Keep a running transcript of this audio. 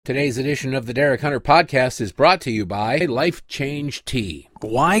Today's edition of the Derek Hunter Podcast is brought to you by Life Change Tea.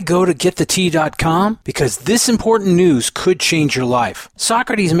 Why go to getthetea.com? Because this important news could change your life.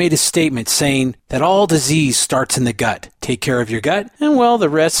 Socrates made a statement saying that all disease starts in the gut. Take care of your gut, and well, the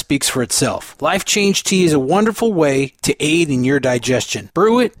rest speaks for itself. Life Change Tea is a wonderful way to aid in your digestion.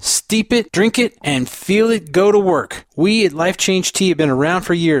 Brew it, steep it, drink it, and feel it go to work. We at Life Change Tea have been around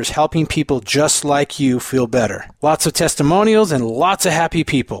for years helping people just like you feel better. Lots of testimonials and lots of happy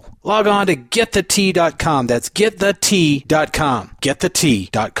people. Log on to getthetea.com. That's getthetea.com. Getthetea.com.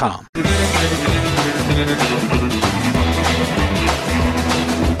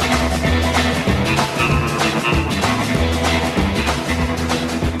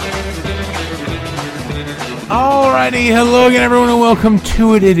 Alrighty, hello again everyone and welcome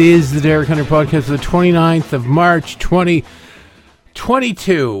to it. It is the Derek Hunter Podcast for the 29th of March,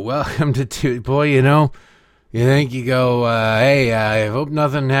 2022. Welcome to boy, you know, you think you go, hey, I hope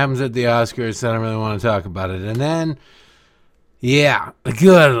nothing happens at the Oscars, I don't really want to talk about it. And then, yeah,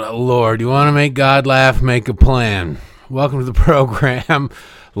 good Lord, you want to make God laugh, make a plan. Welcome to the program.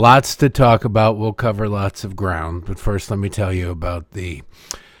 Lots to talk about. We'll cover lots of ground. But first, let me tell you about the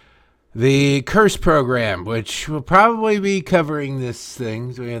Curse program, which will probably be covering this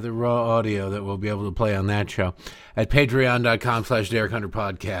thing. So we have the raw audio that we'll be able to play on that show at patreon.com/Derek Hunter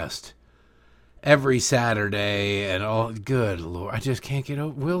Podcast. Every Saturday and all. Good Lord, I just can't get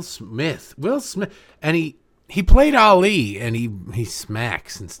over Will Smith. And he played Ali, and he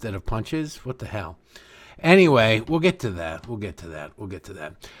smacks instead of punches. What the hell? Anyway, we'll get to that. Go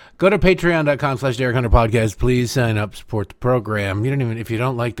to patreon.com/Derek Hunter Podcast. Please sign up, support the program. If you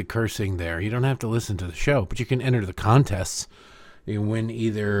don't like the cursing there, you don't have to listen to the show, but you can enter the contests. You can win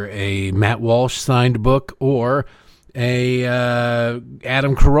either a Matt Walsh signed book or a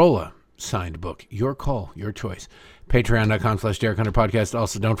Adam Carolla signed book. Your call, your choice. Patreon.com/Derek Hunter Podcast.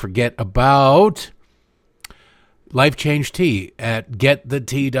 Also, don't forget about Life Change Tea at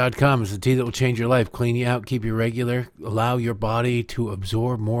getthetea.com. It's the tea that will change your life, clean you out, keep you regular, allow your body to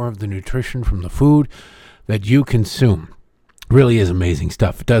absorb more of the nutrition from the food that you consume. Really is amazing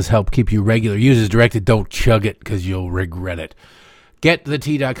stuff. It does help keep you regular. Use as directed. Don't chug it because you'll regret it.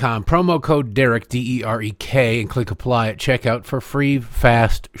 Getthetea.com. Promo code Derek, D-E-R-E-K, and click apply at checkout for free,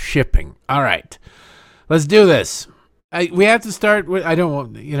 fast shipping. All right. Let's do this. We have to start with,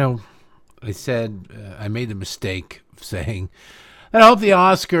 I said I made the mistake of saying that I hope the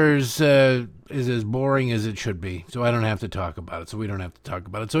Oscars is as boring as it should be, so I don't have to talk about it, so we don't have to talk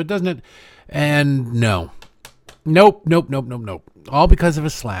about it. So it doesn't, and no. Nope. All because of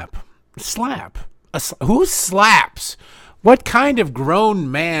a slap. Who slaps? What kind of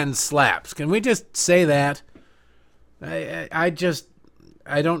grown man slaps? Can we just say that? I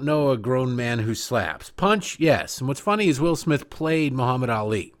don't know a grown man who slaps. Punch, yes. And what's funny is Will Smith played Muhammad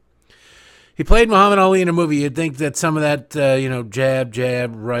Ali. He played Muhammad Ali in a movie. You'd think that some of that,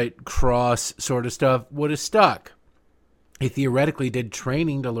 jab, right, cross sort of stuff would have stuck. He theoretically did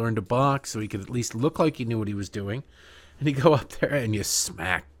training to learn to box so he could at least look like he knew what he was doing. And you go up there and you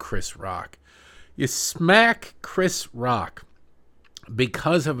smack Chris Rock.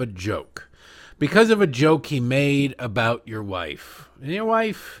 Because of a joke. Because of a joke he made about your wife. And your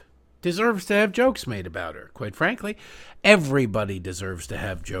wife deserves to have jokes made about her, quite frankly. Everybody deserves to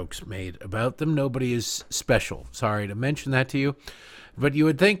have jokes made about them. Nobody is special. Sorry to mention that to you. But you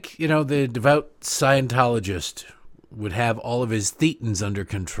would think, the devout Scientologist would have all of his thetans under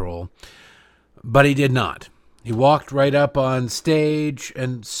control. But he did not. He walked right up on stage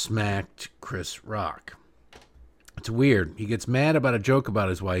and smacked Chris Rock. It's weird. He gets mad about a joke about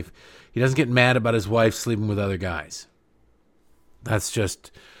his wife. He doesn't get mad about his wife sleeping with other guys. That's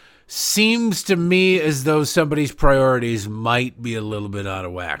just seems to me as though somebody's priorities might be a little bit out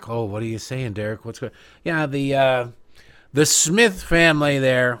of whack. Oh, what are you saying, Derek? What's going? Yeah, the Smith family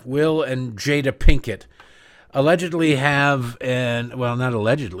there, Will and Jada Pinkett, allegedly have, not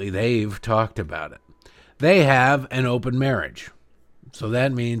allegedly, they've talked about it. They have an open marriage. So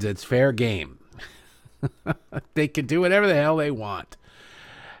that means it's fair game. They can do whatever the hell they want.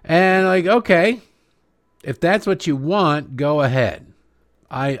 And okay, if that's what you want, go ahead.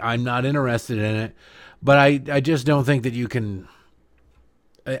 I'm not interested in it, but I just don't think that you can.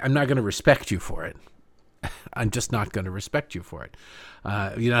 I'm not going to respect you for it. I'm just not going to respect you for it.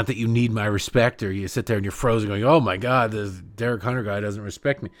 Not that you need my respect, or you sit there and you're frozen going, oh my God, this Derek Hunter guy doesn't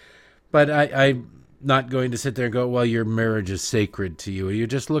respect me. But I'm not going to sit there and go, well, your marriage is sacred to you. You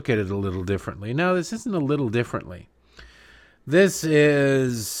just look at it a little differently. No, this isn't a little differently. This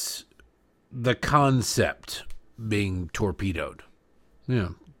is the concept being torpedoed.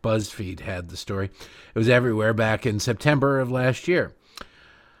 BuzzFeed had the story. It was everywhere back in September of last year.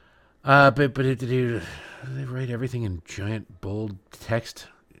 They write everything in giant, bold text.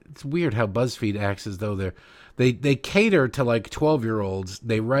 It's weird how BuzzFeed acts as though they cater to like 12-year-olds.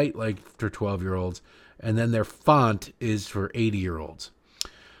 They write like for 12-year-olds, and then their font is for 80-year-olds.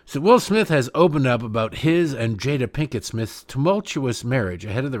 So Will Smith has opened up about his and Jada Pinkett Smith's tumultuous marriage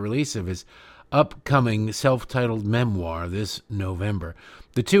ahead of the release of his upcoming self-titled memoir this November.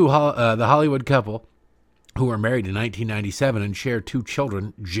 The Hollywood couple, who were married in 1997 and share 2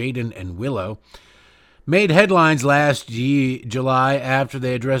 children, Jaden and Willow, made headlines last July after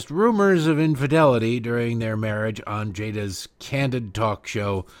they addressed rumors of infidelity during their marriage on Jada's candid talk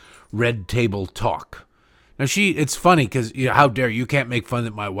show, Red Table Talk. Now, it's funny because, how dare you can't make fun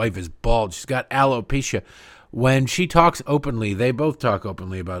that my wife is bald. She's got alopecia. When she talks openly, they both talk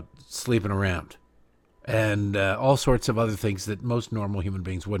openly about sleeping around and all sorts of other things that most normal human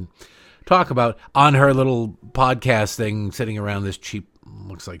beings wouldn't talk about on her little podcast thing, sitting around this cheap,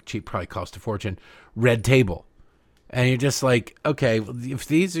 looks like cheap, probably cost a fortune, red table. And you're just like, okay, if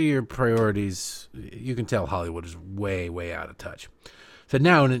these are your priorities, you can tell Hollywood is way, way out of touch. So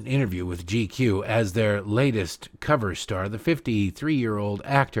now in an interview with GQ as their latest cover star, the 53-year-old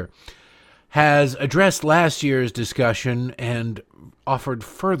actor has addressed last year's discussion and offered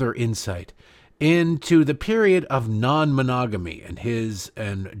further insight into the period of non-monogamy in his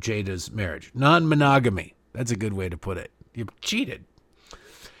and Jada's marriage. Non-monogamy. That's a good way to put it. You cheated.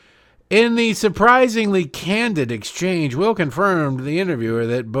 In the surprisingly candid exchange, Will confirmed to the interviewer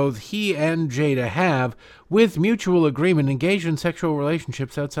that both he and Jada have, with mutual agreement, engaged in sexual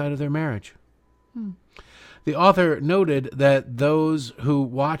relationships outside of their marriage. The author noted that those who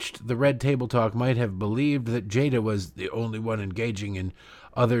watched the Red Table Talk might have believed that Jada was the only one engaging in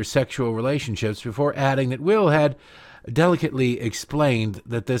other sexual relationships, before adding that Will had delicately explained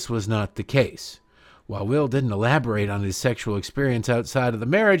that this was not the case. While Will didn't elaborate on his sexual experience outside of the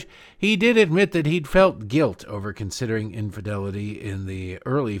marriage, he did admit that he'd felt guilt over considering infidelity in the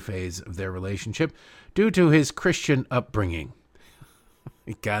early phase of their relationship due to his Christian upbringing.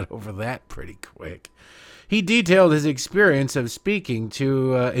 He got over that pretty quick. He detailed his experience of speaking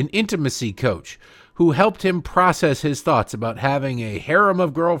to an intimacy coach who helped him process his thoughts about having a harem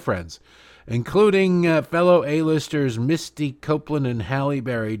of girlfriends, including fellow A-listers Misty Copeland and Halle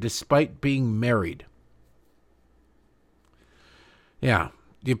Berry, despite being married. Yeah,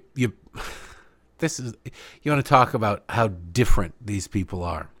 you want to talk about how different these people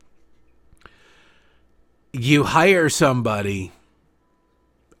are. You hire somebody,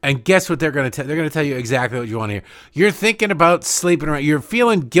 and guess what they're going to tell? They're going to tell you exactly what you want to hear. You're thinking about sleeping around. You're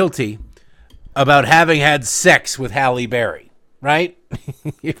feeling guilty about having had sex with Halle Berry, right?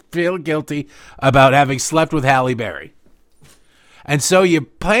 You feel guilty about having slept with Halle Berry. And so you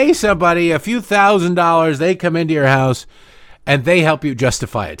pay somebody a few $1,000s, they come into your house, and they help you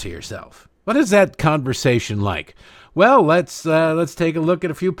justify it to yourself. What is that conversation like? Well, let's take a look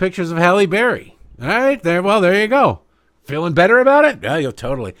at a few pictures of Halle Berry. All right, there you go. Feeling better about it? Yeah, you'll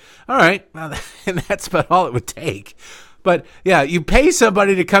totally. All right, well, and that's about all it would take. But yeah, you pay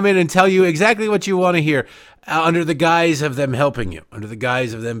somebody to come in and tell you exactly what you want to hear under the guise of them helping you, under the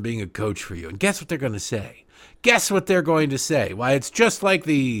guise of them being a coach for you. And guess what they're going to say? Guess what they're going to say? Why, it's just like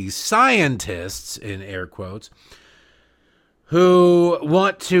the scientists, in air quotes, who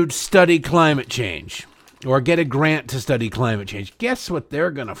want to study climate change or get a grant to study climate change. Guess what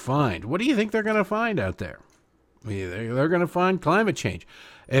they're going to find? What do you think they're going to find out there? They're going to find climate change.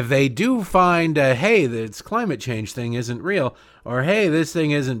 If they do find, hey, this climate change thing isn't real, or hey, this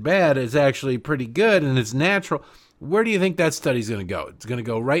thing isn't bad, it's actually pretty good and it's natural, where do you think that study's going to go? It's going to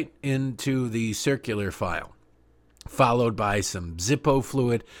go right into the circular file, followed by some Zippo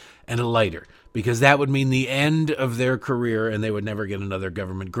fluid and a lighter, because that would mean the end of their career and they would never get another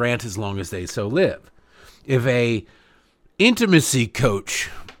government grant as long as they so live. If a intimacy coach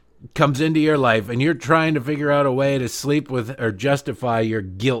comes into your life and you're trying to figure out a way to sleep with or justify your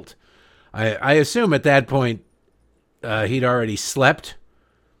guilt, I assume at that point he'd already slept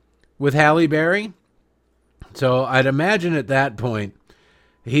with Halle Berry. So I'd imagine at that point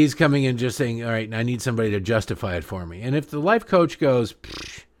he's coming in just saying, all right, I need somebody to justify it for me. And if the life coach goes,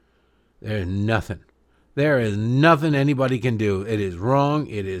 there's nothing. There is nothing anybody can do. It is wrong.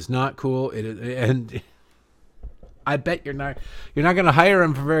 It is not cool. It is, and I bet you're not going to hire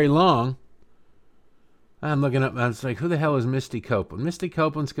him for very long. I'm looking up, and it's like, who the hell is Misty Copeland? Misty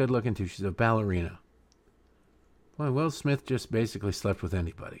Copeland's good looking too. She's a ballerina. Boy, Will Smith just basically slept with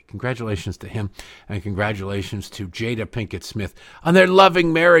anybody. Congratulations to him, and congratulations to Jada Pinkett Smith on their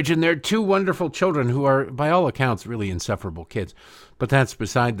loving marriage and their 2 wonderful children who are, by all accounts, really insufferable kids. But that's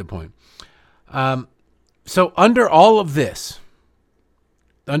beside the point. So under all of this,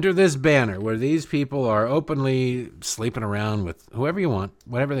 under this banner where these people are openly sleeping around with whoever you want,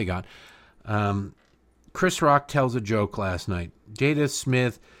 whatever they got, Chris Rock tells a joke last night. Jada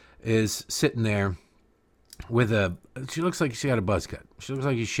Smith is sitting there with she looks like she got a buzz cut. She looks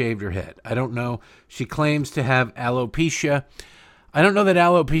like she shaved her head. I don't know. She claims to have alopecia. I don't know that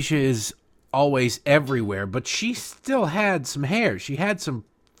alopecia is always everywhere, but she still had some hair. She had some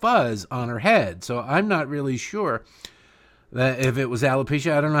fuzz on her head. So I'm not really sure that if it was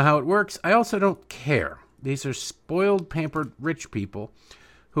alopecia. I don't know how it works. I also don't care. These are spoiled, pampered, rich people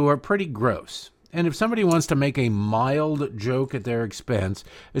who are pretty gross. And if somebody wants to make a mild joke at their expense,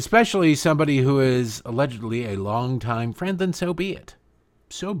 especially somebody who is allegedly a longtime friend, then so be it.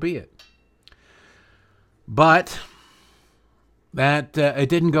 So be it. But that it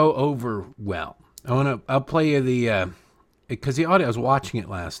didn't go over well. I'll play you because the audio, I was watching it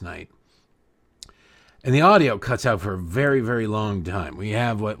last night, and the audio cuts out for a very, very long time. We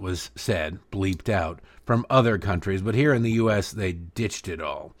have what was said, bleeped out from other countries, but here in the U.S., they ditched it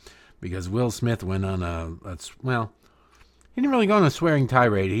all. Because Will Smith went on he didn't really go on a swearing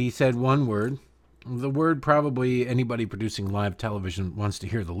tirade. He said one word, the word probably anybody producing live television wants to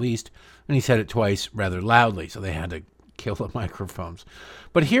hear the least, and he said it twice rather loudly, so they had to kill the microphones.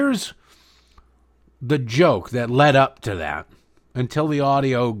 But here's the joke that led up to that until the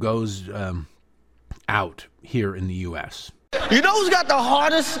audio goes out here in the U.S. You know who's got the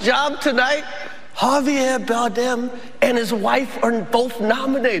hardest job tonight? Javier Bardem and his wife are both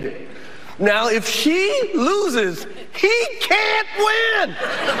nominated. Now, if she loses, he can't win.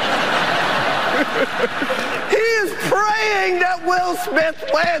 He is praying that Will Smith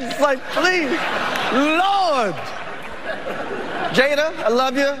wins. Like, please, Lord. Jada, I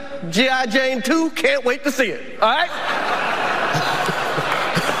love you. G.I. Jane 2, can't wait to see it. All right?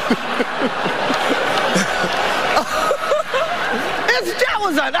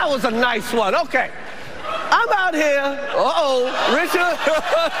 That was a nice one. Okay. I'm out here. Richard.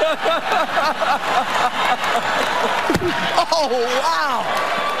 Oh, wow.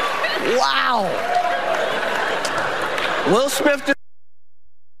 Wow. Will Smith.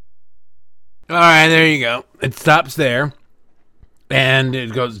 All right, there you go. It stops there, and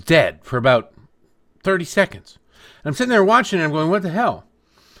it goes dead for about 30 seconds. And I'm sitting there watching it, and I'm going, what the hell?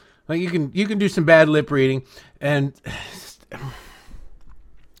 Like, you can do some bad lip reading, and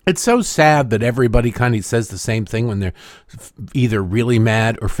it's so sad that everybody kind of says the same thing when they're either really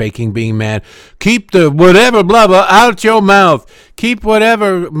mad or faking being mad. Keep the whatever, blah, blah, out your mouth. Keep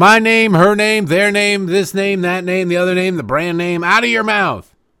whatever, my name, her name, their name, this name, that name, the other name, the brand name, out of your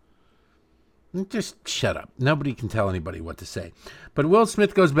mouth. Just shut up. Nobody can tell anybody what to say. But Will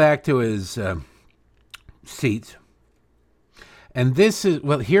Smith goes back to his seat. And this is,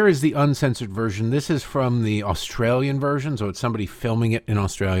 here is the uncensored version. This is from the Australian version, so it's somebody filming it in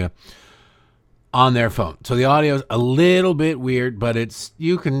Australia on their phone. So the audio is a little bit weird, but it's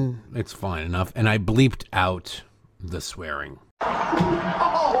fine enough. And I bleeped out the swearing.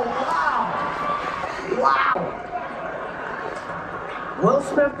 Oh, wow. Wow. Will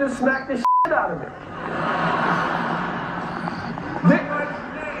Smith just smacked the shit out of me. Nick, my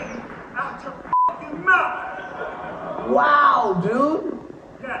name out your fucking mouth. Wow, dude.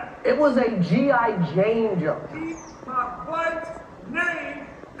 Yeah. It was a G.I. Jane joke. Keep my wife's name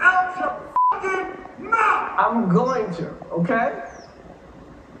out your fucking mouth. I'm going to, okay?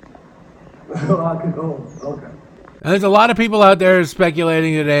 Okay. And there's a lot of people out there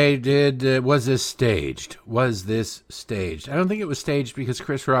speculating today, was this staged? Was this staged? I don't think it was staged because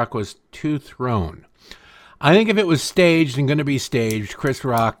Chris Rock was too thrown. I think if it was staged and going to be staged, Chris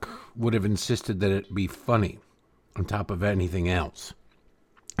Rock would have insisted that it be funny on top of anything else,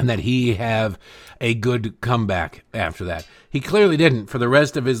 and that he have a good comeback after that. He clearly didn't. For the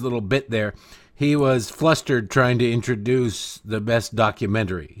rest of his little bit there, he was flustered trying to introduce the best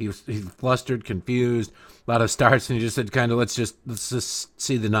documentary. He's flustered, confused, a lot of starts, and he just said, let's just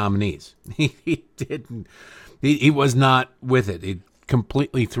see the nominees. He didn't. He was not with it. He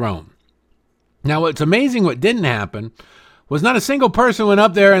completely thrown. Now, what's amazing, what didn't happen, was not a single person went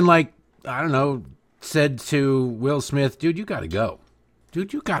up there and said to Will Smith, dude, you got to go.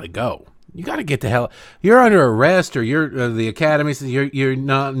 Dude, you got to go. You got to get the hell. You're under arrest, or the Academy says you're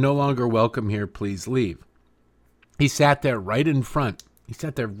no longer welcome here. Please leave. He sat there right in front.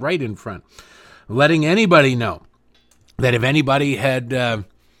 Letting anybody know that if anybody had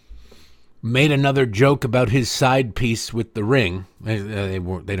made another joke about his side piece with the ring, they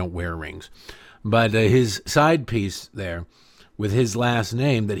don't wear rings, but his side piece there, with his last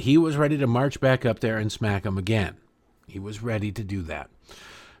name, that he was ready to march back up there and smack him again. He was ready to do that.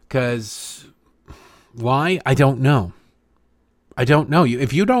 Because, why? I don't know. I don't know.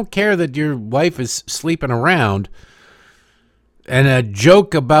 If you don't care that your wife is sleeping around, and a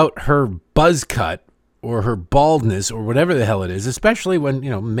joke about her buzz cut or her baldness or whatever the hell it is, especially when,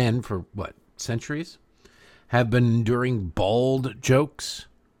 men for centuries have been enduring bald jokes.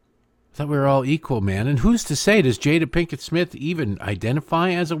 I thought we were all equal, man. And who's to say, does Jada Pinkett Smith even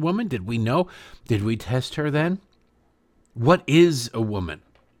identify as a woman? Did we know? Did we test her then? What is a woman?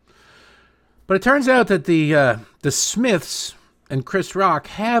 But it turns out that the Smiths and Chris Rock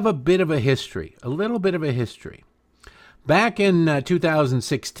have a bit of a history, a little bit of a history. Back in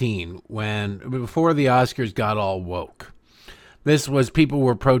 2016, before the Oscars got all woke, this was people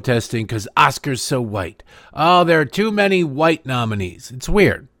were protesting because Oscars so white. Oh, there are too many white nominees. It's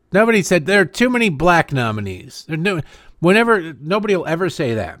weird. Nobody said there are too many black nominees. Nobody will ever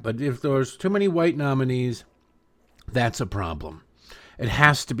say that. But if there's too many white nominees, that's a problem. It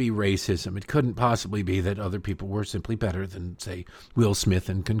has to be racism. It couldn't possibly be that other people were simply better than, say, Will Smith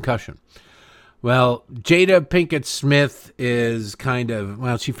in Concussion. Well, Jada Pinkett Smith is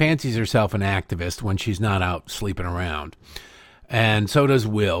she fancies herself an activist when she's not out sleeping around. And so does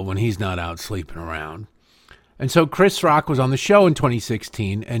Will when he's not out sleeping around. And so Chris Rock was on the show in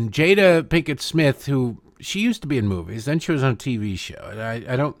 2016, and Jada Pinkett Smith, who she used to be in movies, then she was on a TV show.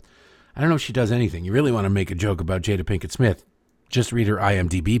 I don't know if she does anything. You really want to make a joke about Jada Pinkett Smith, just read her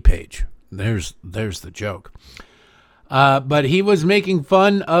IMDb page. There's the joke. But he was making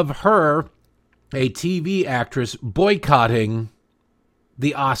fun of her, a TV actress, boycotting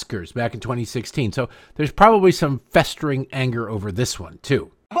the Oscars back in 2016. So there's probably some festering anger over this one,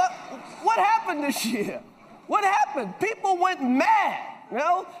 too. But what happened this year? What happened? People went mad.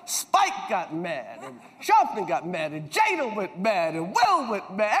 Spike got mad, and Sharpton got mad, and Jada went mad, and Will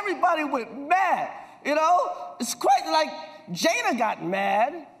went mad. Everybody went mad. It's quite like Jada got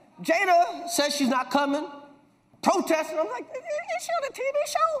mad. Jada says she's not coming, protesting. I'm like, is she on a TV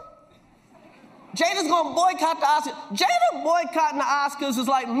show? Jada's gonna boycott the Oscars. Jada boycotting the Oscars is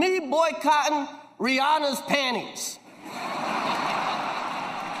like me boycotting Rihanna's panties.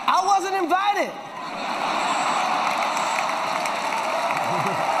 I wasn't invited.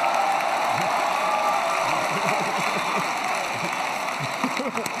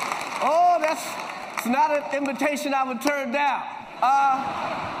 It's not an invitation I would turn down.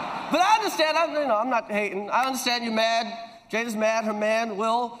 But I understand. I'm not hating. I understand you're mad. Jada's mad. Her man,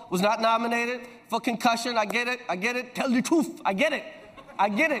 Will, was not nominated for Concussion. I get it. Tell the truth. I get it.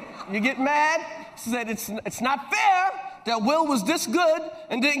 You get mad. She said it's not fair that Will was this good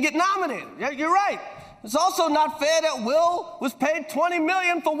and didn't get nominated. Yeah, you're right. It's also not fair that Will was paid $20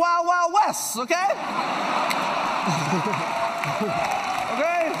 million for Wild Wild West, okay?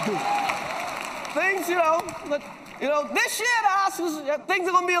 Okay? Things, this year the Oscars, things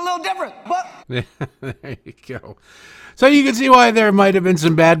are going to be a little different, but... There you go. So you can see why there might have been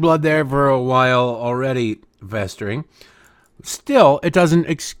some bad blood there for a while already festering. Still, it doesn't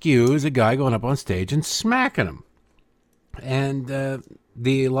excuse a guy going up on stage and smacking him. And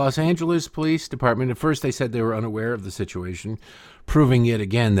the Los Angeles Police Department, at first they said they were unaware of the situation, proving yet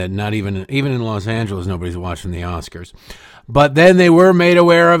again that not even in Los Angeles, nobody's watching the Oscars. But then they were made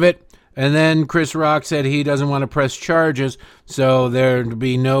aware of it. And then Chris Rock said he doesn't want to press charges, so there'd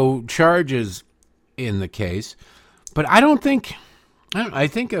be no charges in the case. But I think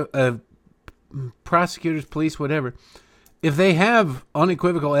prosecutors, police, whatever, if they have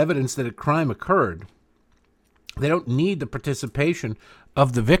unequivocal evidence that a crime occurred, they don't need the participation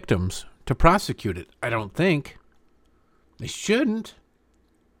of the victims to prosecute it. I don't think. They shouldn't.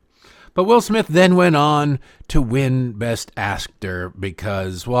 But Will Smith then went on to win Best Actor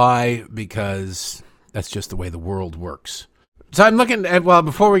because, why? Because that's just the way the world works. So I'm looking at,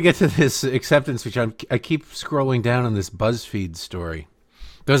 before we get to this acceptance speech, I keep scrolling down on this BuzzFeed story.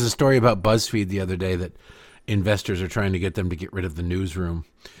 There was a story about BuzzFeed the other day that investors are trying to get them to get rid of the newsroom.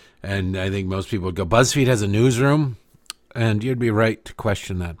 And I think most people would go, BuzzFeed has a newsroom? And you'd be right to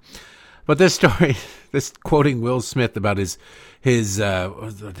question that. But this story, this quoting Will Smith about his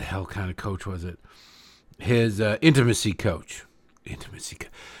what the hell kind of coach was it? His intimacy coach.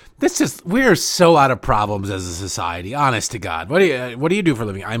 We're so out of problems as a society, honest to God. What do you do for a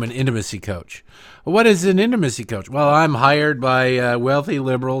living? I'm an intimacy coach. What is an intimacy coach? Well, I'm hired by wealthy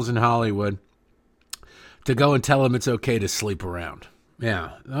liberals in Hollywood to go and tell them it's okay to sleep around.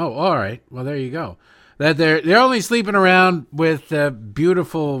 Yeah. Oh, all right. Well, there you go. That they're only sleeping around with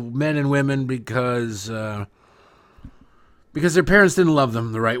beautiful men and women because their parents didn't love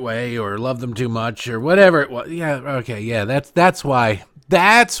them the right way or love them too much or whatever it was. Yeah, okay, yeah, that's why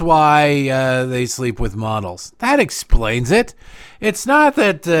That's why they sleep with models. That explains it. It's not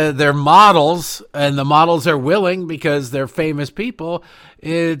that they're models and the models are willing because they're famous people.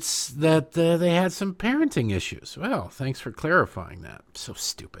 It's that they had some parenting issues. Well, thanks for clarifying that. So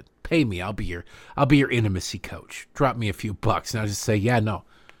stupid. Pay me. I'll be your intimacy coach. Drop me a few bucks and I'll just say, yeah, no,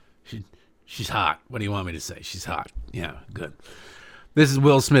 she's hot. What do you want me to say? She's hot. Yeah, good. This is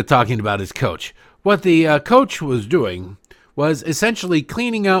Will Smith talking about his coach. What the coach was doing was essentially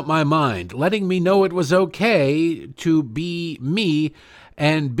cleaning out my mind, letting me know it was okay to be me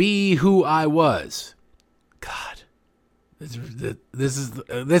and be who I was. God,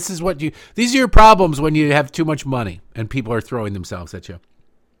 this is what you. These are your problems when you have too much money and people are throwing themselves at you.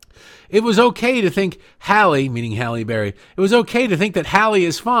 It was okay to think Halle, meaning Halle Berry, it was okay to think that Halle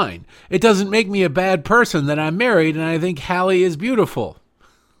is fine. It doesn't make me a bad person that I'm married and I think Halle is beautiful.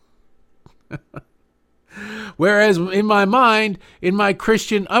 Whereas in my mind, in my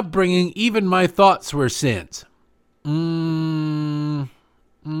Christian upbringing, even my thoughts were sins.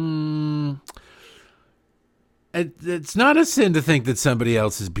 It's not a sin to think that somebody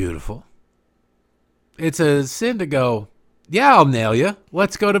else is beautiful. It's a sin to go, yeah, I'll nail you.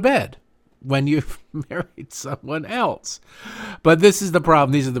 Let's go to bed when you've married someone else. But this is the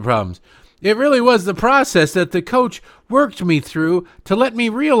problem. These are the problems. It really was the process that the coach worked me through to let me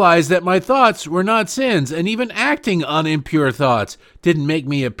realize that my thoughts were not sins, and even acting on impure thoughts didn't make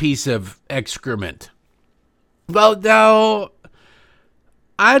me a piece of excrement. Well, now,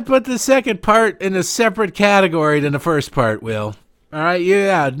 I'd put the second part in a separate category than the first part, Will. All right,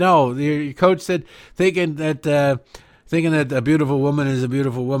 yeah, no, your coach said thinking that a beautiful woman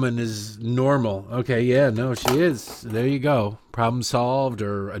is normal. Okay, yeah, no, she is. There you go. Problem solved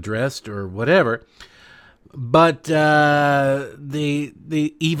or addressed or whatever. But the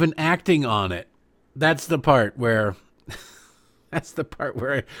even acting on it, that's the part where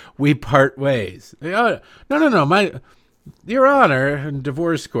we part ways. No, Your Honor, in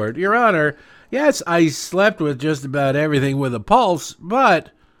divorce court, Your Honor, yes, I slept with just about everything with a pulse,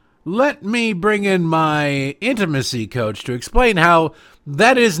 but let me bring in my intimacy coach to explain how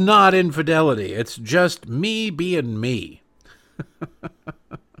that is not infidelity. It's just me being me.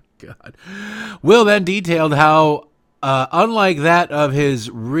 God. Will then detailed how, unlike that of his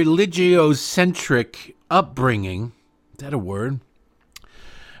religiocentric upbringing, is that a word?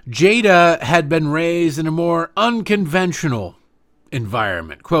 Jada had been raised in a more unconventional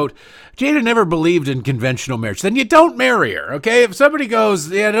environment. Quote, Jada never believed in conventional marriage. Then you don't marry her, okay? If somebody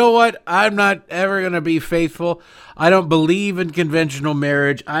goes, you know what, I'm not ever going to be faithful. I don't believe in conventional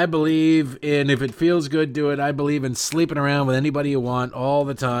marriage. I believe in if it feels good, do it. I believe in sleeping around with anybody you want all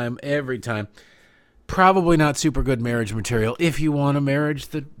the time, every time. Probably not super good marriage material if you want a marriage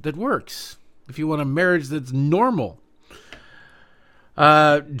that works. If you want a marriage that's normal.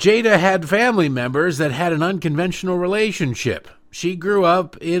 Jada had family members that had an unconventional relationship. She grew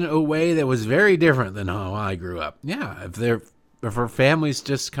up in a way that was very different than how I grew up. Yeah, if her family's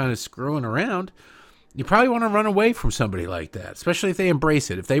just kind of screwing around, you probably want to run away from somebody like that, especially if they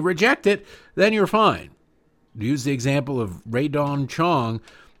embrace it. If they reject it, then you're fine. Use the example of Ray Dawn Chong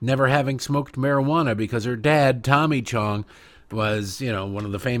never having smoked marijuana because her dad, Tommy Chong, was, one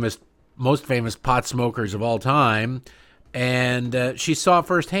of the most famous pot smokers of all time, and she saw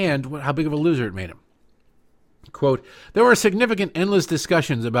firsthand how big of a loser it made him. Quote, there were significant, endless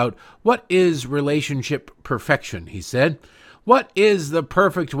discussions about what is relationship perfection, he said. What is the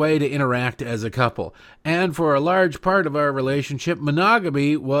perfect way to interact as a couple? And for a large part of our relationship,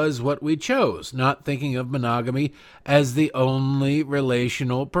 monogamy was what we chose, not thinking of monogamy as the only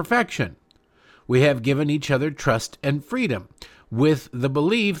relational perfection. We have given each other trust and freedom, with the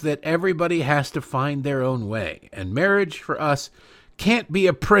belief that everybody has to find their own way. And marriage, for us, can't be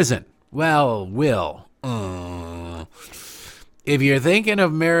a prison. Well, Will. If you're thinking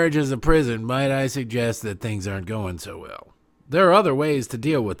of marriage as a prison, might I suggest that things aren't going so well? There are other ways to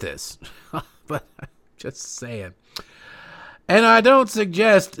deal with this, but I'm just saying. And I don't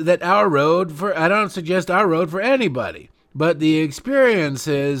suggest our road for anybody, but the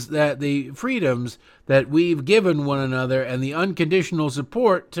experiences that the freedoms that we've given one another and the unconditional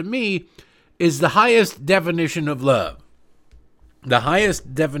support, to me, is the highest definition of love. The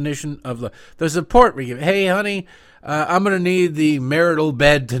highest definition of love. The support we give. Hey, honey, I'm going to need the marital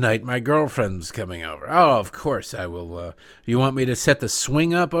bed tonight. My girlfriend's coming over. Oh, of course I will. You want me to set the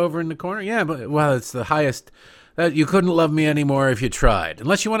swing up over in the corner? Yeah, but, well, it's the highest. You couldn't love me anymore if you tried.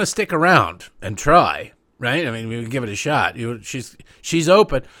 Unless you want to stick around and try, right? I mean, we can give it a shot. She's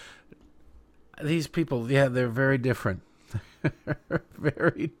open. These people, yeah, they're very different.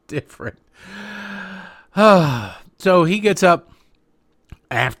 Very different. So he gets up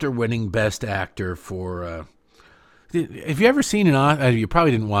after winning Best Actor for... have you ever seen you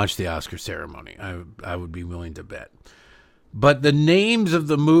probably didn't watch the Oscar ceremony. I would be willing to bet. But the names of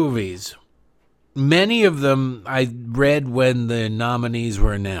the movies, many of them I read when the nominees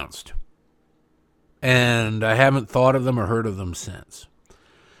were announced. And I haven't thought of them or heard of them since.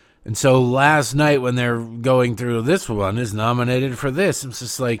 And so last night when they're going through, this one is nominated for this, it's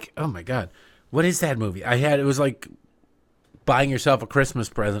just like, oh my God, what is that movie? It was like buying yourself a Christmas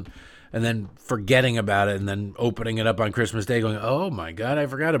present and then forgetting about it and then opening it up on Christmas Day going, oh my God, I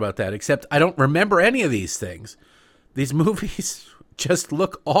forgot about that. Except I don't remember any of these things. These movies just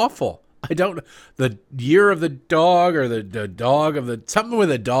look awful. The Year of the Dog or the Dog of the, something with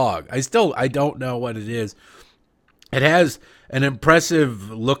a dog. I don't know what it is. It has an impressive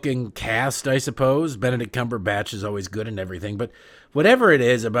looking cast, I suppose. Benedict Cumberbatch is always good and everything, but whatever it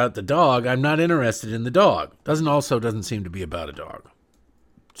is about the dog, I'm not interested in the dog. Doesn't seem to be about a dog.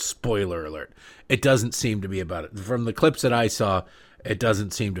 Spoiler alert. It doesn't seem to be about it. From the clips that I saw, it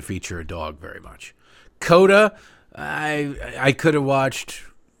doesn't seem to feature a dog very much. Coda, I could have watched.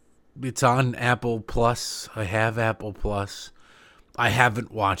 It's on Apple Plus. I have Apple Plus. I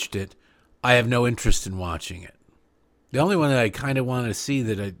haven't watched it. I have no interest in watching it. The only one that I kind of wanted to see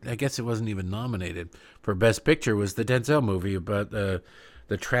that I guess it wasn't even nominated for Best Picture was the Denzel movie about the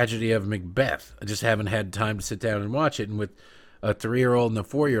tragedy of Macbeth. I just haven't had time to sit down and watch it. And with a 3-year-old and a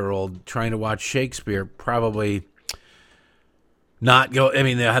 4-year-old trying to watch Shakespeare, probably not go. I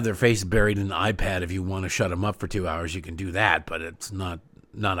mean, they'll have their face buried in an iPad. If you want to shut them up for 2 hours, you can do that, but it's not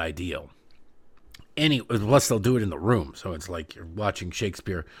ideal. Plus, they'll do it in the room, so it's like you're watching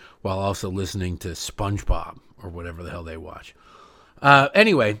Shakespeare while also listening to SpongeBob or whatever the hell they watch.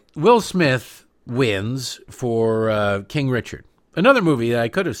 Anyway, Will Smith wins for King Richard, another movie that I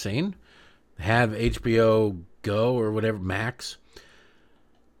could have seen, have HBO Go or whatever, Max.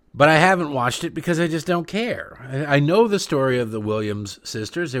 But I haven't watched it because I just don't care. I know the story of the Williams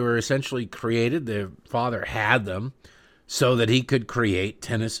sisters. They were essentially created, their father had them so that he could create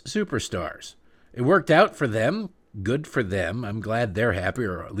tennis superstars. It worked out for them. Good for them. I'm glad they're happy,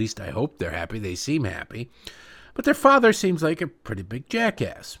 or at least I hope they're happy. They seem happy. But their father seems like a pretty big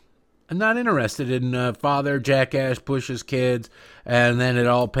jackass. I'm not interested in father jackass pushes kids, and then it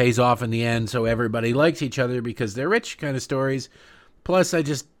all pays off in the end, so everybody likes each other because they're rich kind of stories. Plus,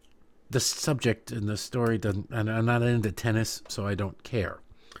 the subject in the story doesn't, and I'm not into tennis, so I don't care.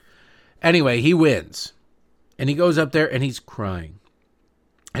 Anyway, he wins. And he goes up there and he's crying.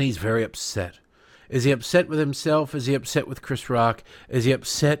 And he's very upset. Is he upset with himself? Is he upset with Chris Rock? Is he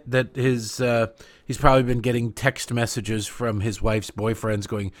upset that he's probably been getting text messages from his wife's boyfriends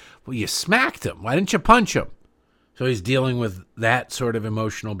going, well, you smacked him. Why didn't you punch him? So he's dealing with that sort of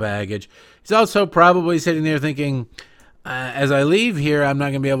emotional baggage. He's also probably sitting there thinking, as I leave here, I'm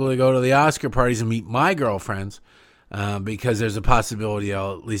not going to be able to go to the Oscar parties and meet my girlfriends because there's a possibility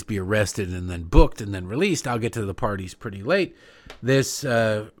I'll at least be arrested and then booked and then released. I'll get to the parties pretty late. This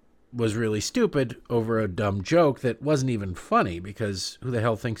was really stupid over a dumb joke that wasn't even funny because who the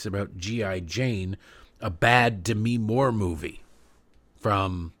hell thinks about G.I. Jane, a bad Demi Moore movie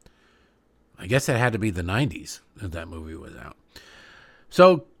from, I guess it had to be the 90s that movie was out.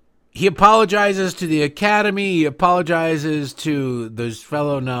 So he apologizes to the Academy. He apologizes to those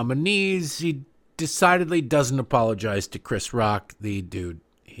fellow nominees. He decidedly doesn't apologize to Chris Rock, the dude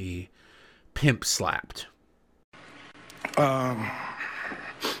he pimp slapped.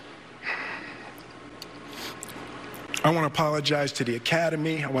 I want to apologize to the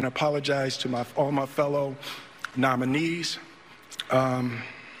Academy. I want to apologize to all my fellow nominees.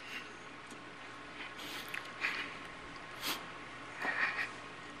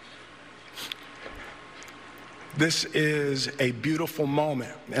 This is a beautiful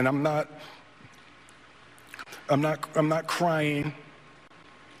moment, and I'm not crying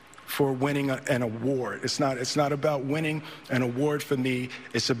for winning an award. It's not about winning an award for me.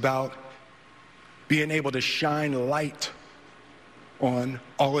 It's about being able to shine light on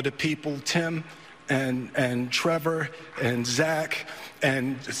all of the people, Tim and Trevor and Zach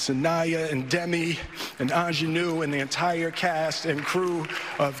and Sanaya and Demi and Ingenue and the entire cast and crew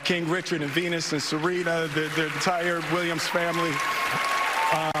of King Richard and Venus and Serena, the entire Williams family.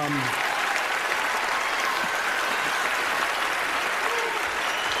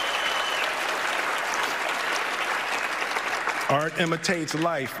 Art imitates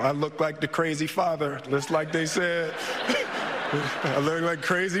life. I look like the crazy father, just like they said. I look like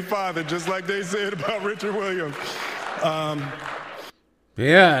crazy father, just like they said about Richard Williams.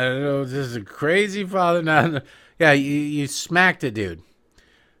 Yeah, this is a crazy father. You smacked a dude.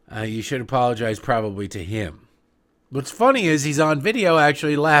 You should apologize probably to him. What's funny is he's on video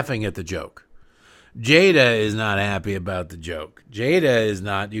actually laughing at the joke. Jada is not happy about the joke. Jada is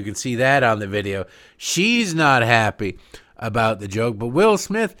not. You can see that on the video. She's not happy about the joke, but Will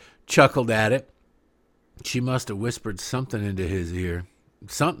Smith chuckled at it. She must have whispered something into his ear.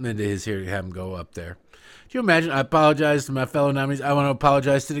 Something into his ear to have him go up there. Can you imagine? I apologize to my fellow nominees. I want to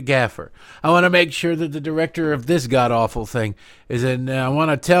apologize to the gaffer. I want to make sure that the director of this god-awful thing is in. I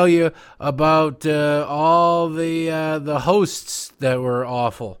want to tell you about all the hosts that were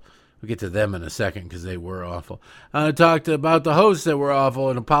awful. We'll get to them in a second because they were awful. I talked about the hosts that were awful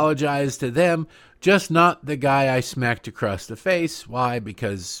and apologize to them, just not the guy I smacked across the face. Why?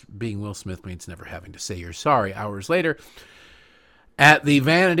 Because being Will Smith means never having to say you're sorry. Hours later, at the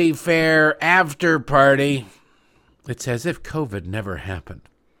Vanity Fair after party, it's as if COVID never happened.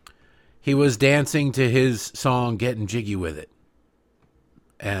 He was dancing to his song, Getting Jiggy With It.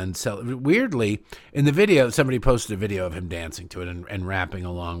 And so, weirdly, in the video, somebody posted a video of him dancing to it and rapping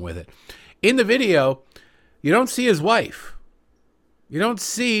along with it. In the video, you don't see his wife. You don't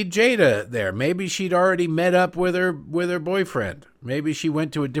see Jada there. Maybe she'd already met up with her boyfriend. Maybe she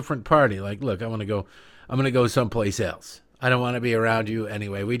went to a different party. Like, look, I'm going to go someplace else. I don't want to be around you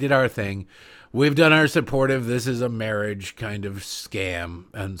anyway. We did our thing. We've done our supportive. This is a marriage kind of scam.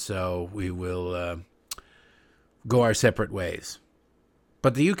 And so we will go our separate ways.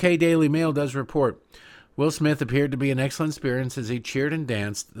 But the UK Daily Mail does report Will Smith appeared to be in excellent spirits as he cheered and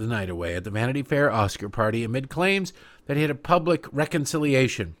danced the night away at the Vanity Fair Oscar party amid claims that he had a public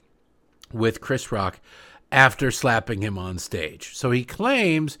reconciliation with Chris Rock after slapping him on stage. So he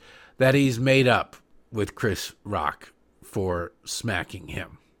claims that he's made up with Chris Rock for smacking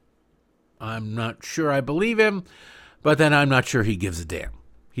him. I'm not sure I believe him, but then I'm not sure he gives a damn.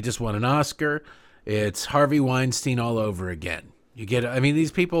 He just won an Oscar. It's Harvey Weinstein all over again.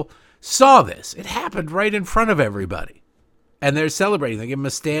 These people saw this. It happened right in front of everybody. And they're celebrating. They give him a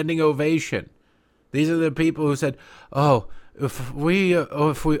standing ovation. These are the people who said, if we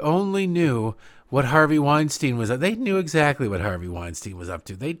only knew what Harvey Weinstein was up to. They knew exactly what Harvey Weinstein was up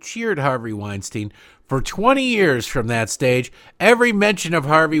to. They cheered Harvey Weinstein for 20 years from that stage. Every mention of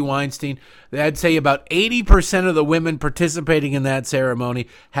Harvey Weinstein, I'd say about 80% of the women participating in that ceremony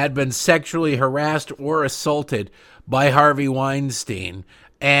had been sexually harassed or assaulted by Harvey Weinstein.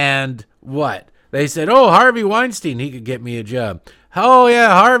 And what? They said, Harvey Weinstein, he could get me a job. Oh, yeah,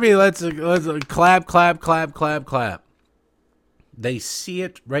 Harvey, let's clap, clap, clap, clap, clap. They see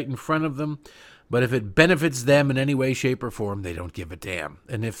it right in front of them. But if it benefits them in any way, shape, or form, they don't give a damn.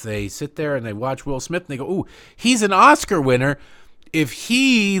 And if they sit there and they watch Will Smith and they go, he's an Oscar winner. If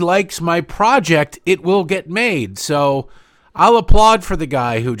he likes my project, it will get made. So I'll applaud for the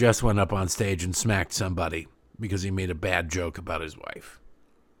guy who just went up on stage and smacked somebody because he made a bad joke about his wife.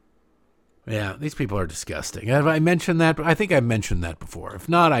 Yeah, these people are disgusting. Have I mentioned that? I think I mentioned that before. If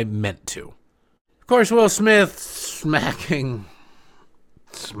not, I meant to. Of course, Will Smith smacking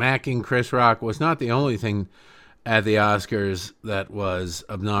Chris Rock was not the only thing at the Oscars that was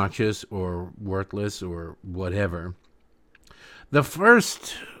obnoxious or worthless or whatever. The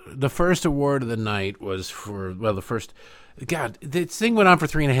first award of the night was this thing went on for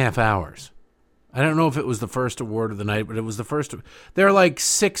 3.5 hours. I don't know if it was the first award of the night, but it was the first. There are like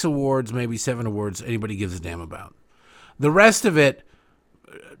 6 awards, maybe 7 awards anybody gives a damn about. The rest of it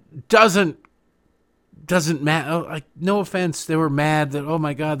doesn't matter. No offense, they were mad that, oh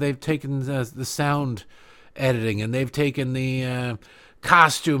my God, they've taken the sound editing and they've taken the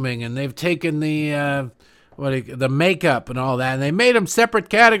costuming and they've taken the makeup and all that, and they made them separate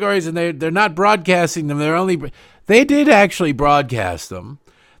categories and they're not broadcasting them. They did actually broadcast them.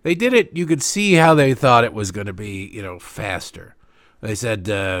 They did it. You could see how they thought it was going to be, faster. They said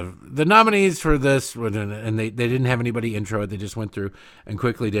the nominees for this, and they didn't have anybody intro it. They just went through and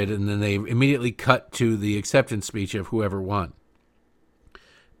quickly did it, and then they immediately cut to the acceptance speech of whoever won.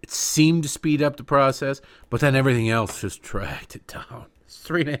 It seemed to speed up the process, but then everything else just dragged it down. It's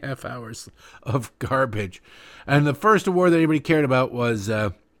 3.5 hours of garbage. And the first award that anybody cared about was,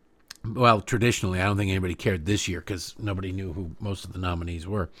 traditionally, I don't think anybody cared this year because nobody knew who most of the nominees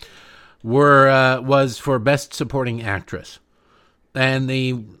was for Best Supporting Actress. And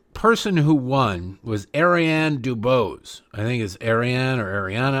the person who won was Ariane DeBose. I think it's Ariane or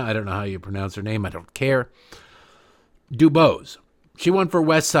Ariana. I don't know how you pronounce her name. I don't care. DeBose. She won for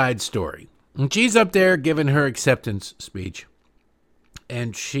West Side Story. And she's up there giving her acceptance speech.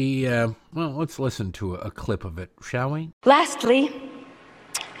 And she, let's listen to a clip of it, shall we? Lastly,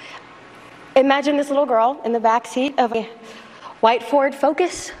 imagine this little girl in the back seat of a white Ford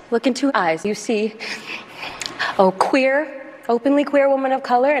Focus. Look into her eyes. You see a queer openly queer woman of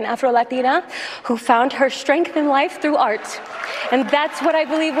color and Afro-Latina who found her strength in life through art. And that's what I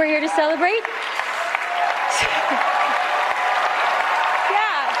believe we're here to celebrate.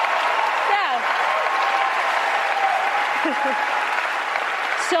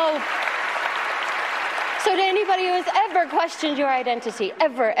 So to anybody who has ever questioned your identity,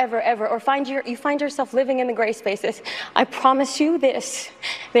 ever, or you find yourself living in the gray spaces, I promise you this,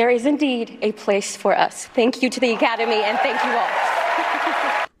 there is indeed a place for us. Thank you to the Academy, and thank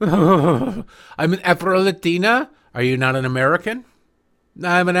you all. I'm an Afro-Latina. Are you not an American?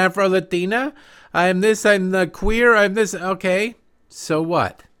 I'm an Afro-Latina. I'm this, I'm the queer, I'm this. Okay, so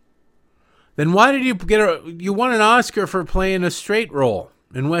what? Then why did you won an Oscar for playing a straight role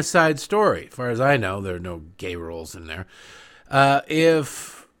in West Side Story? As far as I know, there are no gay roles in there.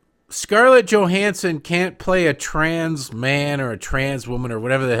 If Scarlett Johansson can't play a trans man or a trans woman or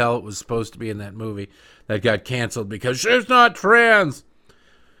whatever the hell it was supposed to be in that movie that got canceled because she's not trans,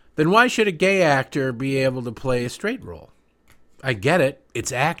 then why should a gay actor be able to play a straight role? I get it.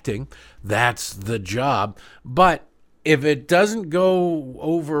 It's acting. That's the job. But if it doesn't go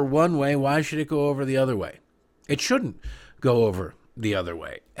over one way, why should it go over the other way? It shouldn't go over the other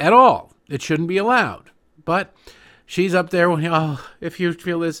way at all. It shouldn't be allowed. But she's up there when, if you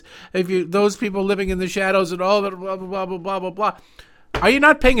feel this, those people living in the shadows and all that, blah, blah, blah, blah, blah, blah, blah. Are you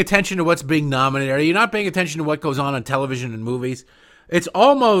not paying attention to what's being nominated? Are you not paying attention to what goes on television and movies? It's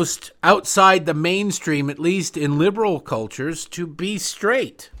almost outside the mainstream, at least in liberal cultures, to be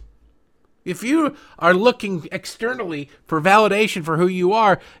straight. If you are looking externally for validation for who you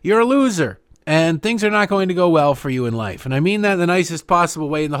are, you're a loser. And things are not going to go well for you in life. And I mean that in the nicest possible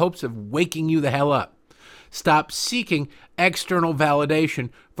way in the hopes of waking you the hell up. Stop seeking external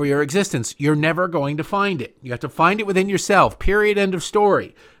validation for your existence. You're never going to find it. You have to find it within yourself. Period. End of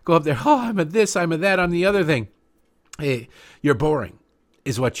story. Go up there. I'm a this, I'm a that, I'm the other thing. Hey, you're boring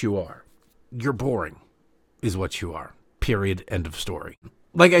is what you are. You're boring is what you are. Period. End of story.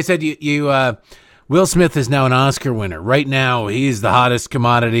 Like I said, Will Smith is now an Oscar winner. Right now, he's the hottest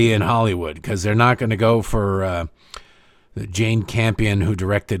commodity in Hollywood because they're not going to go for Jane Campion, who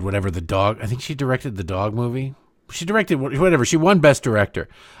directed whatever the dog. I think she directed the dog movie. She directed whatever. She won Best Director.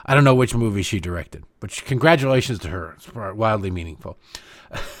 I don't know which movie she directed, but congratulations to her. It's wildly meaningful.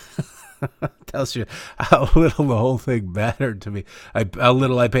 Tells you how little the whole thing mattered to me. How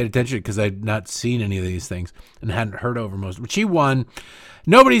little I paid attention because I'd not seen any of these things and hadn't heard over most. But she won.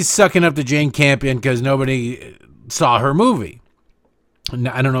 Nobody's sucking up to Jane Campion because nobody saw her movie.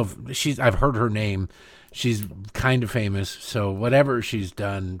 I don't know if I've heard her name. She's kind of famous, so whatever she's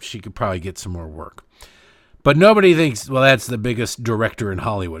done, she could probably get some more work. But nobody thinks, well, that's the biggest director in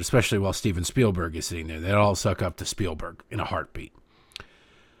Hollywood, especially while Steven Spielberg is sitting there. They all suck up to Spielberg in a heartbeat.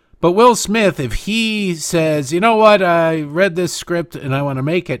 But Will Smith, if he says, you know what, I read this script and I want to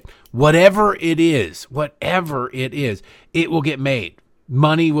make it, whatever it is, it will get made.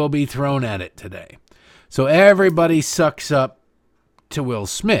 Money will be thrown at it today. So everybody sucks up to Will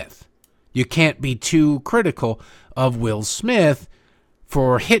Smith. You can't be too critical of Will Smith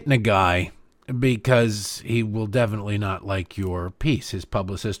for hitting a guy because he will definitely not like your piece. His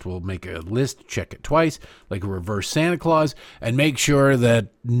publicist will make a list, check it twice, like a reverse Santa Claus, and make sure that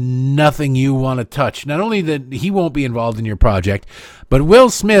nothing you want to touch. Not only that he won't be involved in your project, but Will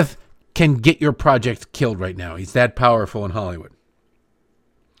Smith can get your project killed right now. He's that powerful in Hollywood.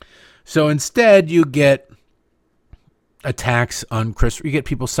 So instead, you get attacks on Chris. You get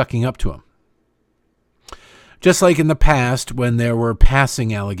people sucking up to him. Just like in the past when there were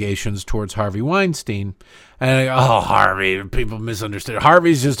passing allegations towards Harvey Weinstein. And, Harvey, people misunderstood.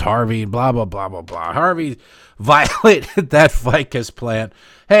 Harvey's just Harvey, blah, blah, blah, blah, blah. Harvey violated that ficus plant.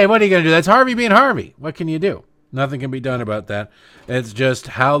 Hey, what are you going to do? That's Harvey being Harvey. What can you do? Nothing can be done about that. It's just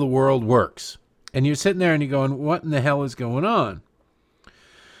how the world works. And you're sitting there and you're going, what in the hell is going on?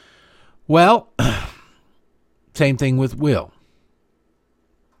 Well, same thing with Will.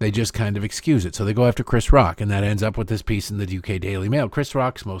 They just kind of excuse it. So they go after Chris Rock, and that ends up with this piece in the UK Daily Mail. Chris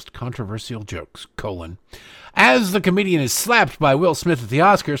Rock's most controversial jokes, : as the comedian is slapped by Will Smith at the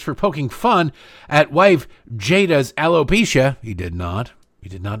Oscars for poking fun at wife Jada's alopecia. He did not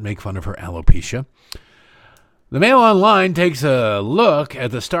make fun of her alopecia. The Mail Online takes a look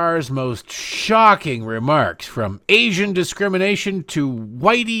at the star's most shocking remarks, from Asian discrimination to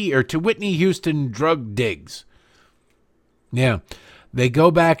Whitney Houston drug digs. Yeah. They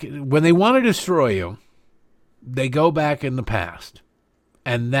go back, when they want to destroy you, they go back in the past.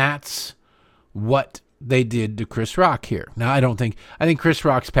 And that's what they did to Chris Rock here. Now, I think Chris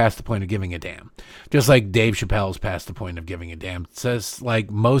Rock's past the point of giving a damn. Just like Dave Chappelle's past the point of giving a damn. It says like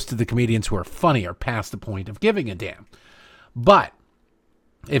most of the comedians who are funny are past the point of giving a damn. But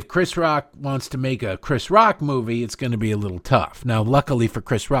if Chris Rock wants to make a Chris Rock movie, it's going to be a little tough. Now, luckily for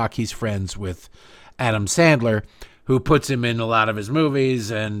Chris Rock, he's friends with Adam Sandler, who puts him in a lot of his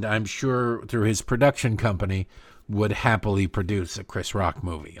movies, and I'm sure through his production company would happily produce a Chris Rock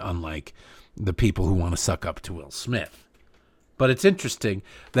movie, unlike the people who want to suck up to Will Smith. But it's interesting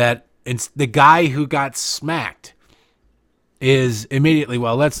that it's the guy who got smacked is immediately,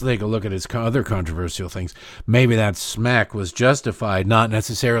 well, let's take a look at his other controversial things. Maybe that smack was justified, not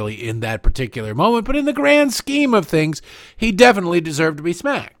necessarily in that particular moment, but in the grand scheme of things, he definitely deserved to be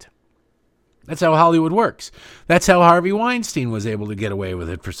smacked. That's how Hollywood works. That's how Harvey Weinstein was able to get away with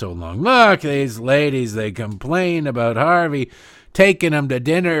it for so long. Look, these ladies, they complain about Harvey taking them to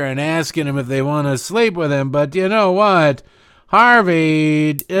dinner and asking them if they want to sleep with him, but you know what?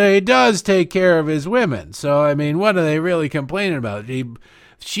 Harvey, he does take care of his women. So, I mean, what are they really complaining about?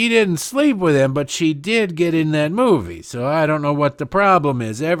 She didn't sleep with him, but she did get in that movie. So I don't know what the problem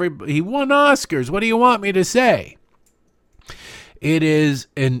is. He won Oscars. What do you want me to say? It is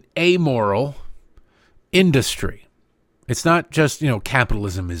an amoral industry. It's not just,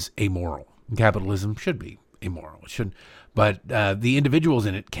 capitalism is amoral. Capitalism should be amoral. It should, but the individuals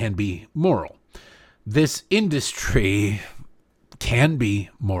in it can be moral. This industry can be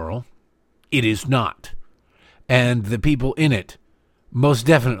moral. It is not. And the people in it most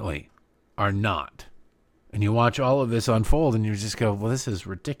definitely are not. And you watch all of this unfold and you just go, well, this is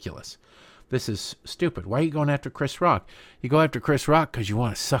ridiculous. This is stupid. Why are you going after Chris Rock? You go after Chris Rock because you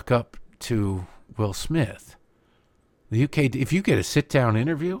want to suck up to Will Smith. The UK, if you get a sit-down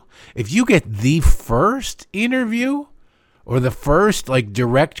interview, if you get the first interview or the first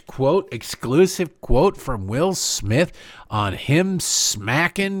direct quote, exclusive quote from Will Smith on him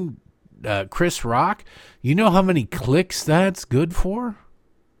smacking Chris Rock, you know how many clicks that's good for?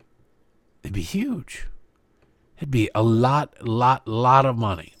 It'd be huge. It'd be a lot of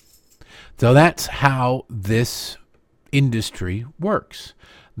money. So that's how this industry works.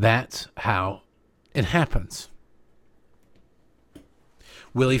 That's how it happens.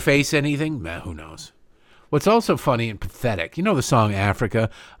 Will he face anything? Who knows? What's also funny and pathetic, you know the song Africa?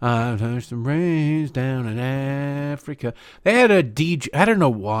 I touched the rains down in Africa. They had a DJ, I don't know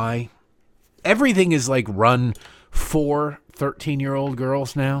why. Everything is run for 13-year-old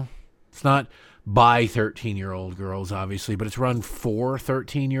girls now. It's not by 13-year-old girls, obviously, but it's run for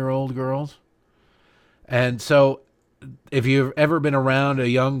 13-year-old girls. And so if you've ever been around a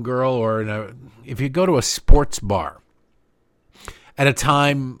young girl or if you go to a sports bar at a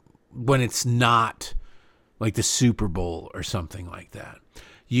time when it's not like the Super Bowl or something like that,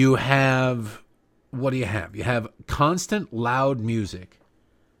 you have, what do you have? You have constant loud music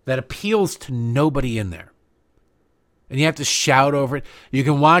that appeals to nobody in there. And you have to shout over it. You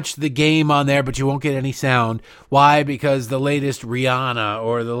can watch the game on there, but you won't get any sound. Why? Because the latest Rihanna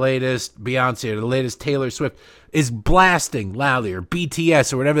or the latest Beyonce or the latest Taylor Swift is blasting loudly, or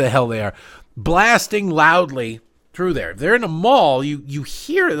BTS or whatever the hell they are, blasting loudly through there. If they're in a mall, you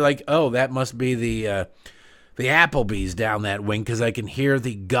hear it oh, that must be the Applebee's down that wing because I can hear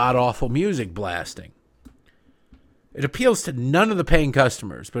the god-awful music blasting. It appeals to none of the paying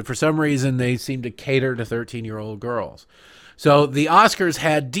customers, but for some reason they seem to cater to 13-year-old girls. So the Oscars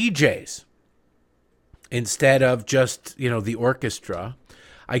had DJs instead of just, the orchestra.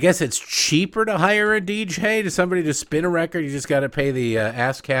 I guess it's cheaper to hire a DJ, to somebody to spin a record. You just got to pay the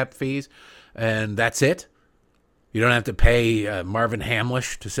ASCAP fees, and that's it. You don't have to pay Marvin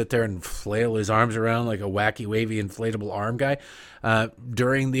Hamlish to sit there and flail his arms around like a wacky, wavy, inflatable arm guy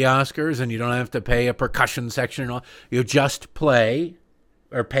during the Oscars, and you don't have to pay a percussion section and all. You just play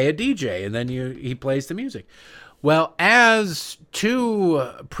or pay a DJ, and then he plays the music. Well, as two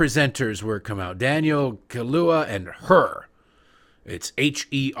presenters were come out, Daniel Kaluuya and Her. It's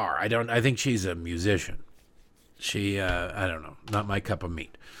H-E-R. I think she's a musician. She, I don't know, not my cup of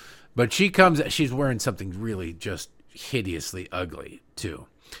meat. But she's wearing something really just hideously ugly, too.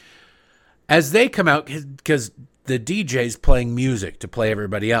 As they come out, because the DJ's playing music to play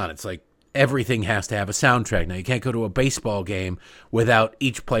everybody on, it's like everything has to have a soundtrack. Now, you can't go to a baseball game without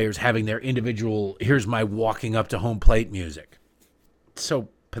each player's having their individual, here's my walking up to home plate music. It's so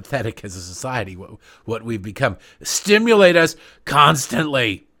pathetic as a society, what we've become. Stimulate us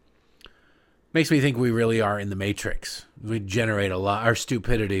constantly. Makes me think we really are in the Matrix. We generate a lot. Our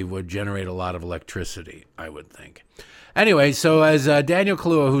stupidity would generate a lot of electricity, I would think. Anyway, so as Daniel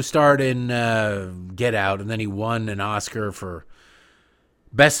Kaluuya, who starred in Get Out, and then he won an Oscar for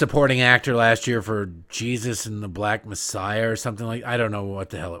Best Supporting Actor last year for Jesus and the Black Messiah or something like. I don't know what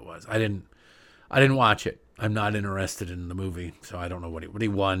the hell it was. I didn't watch it. I'm not interested in the movie, so I don't know what he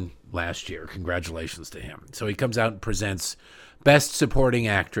won last year. Congratulations to him. So he comes out and presents Best Supporting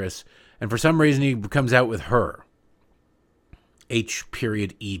Actress, and for some reason he comes out with Her.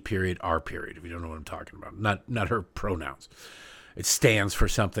 H.E.R. if you don't know what I'm talking about. Not her pronouns. It stands for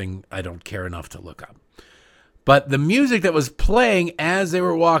something I don't care enough to look up. But the music that was playing as they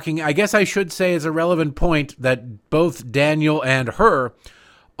were walking, I guess I should say is a relevant point that both Daniel and Her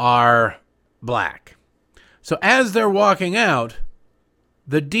are black. So as they're walking out,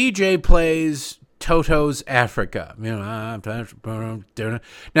 the DJ plays Toto's Africa. You know,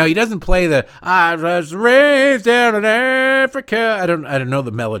 now he doesn't play the "I was raised down in Africa." I don't know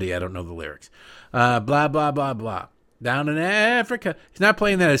the melody. I don't know the lyrics. Blah blah blah blah. Down in Africa. He's not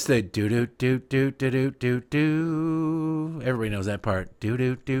playing that. It's the do do do do do do do do. Everybody knows that part. Do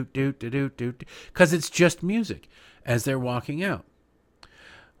do do do do do do. Because it's just music as they're walking out.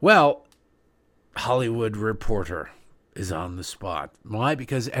 Well, Hollywood Reporter is on the spot. Why?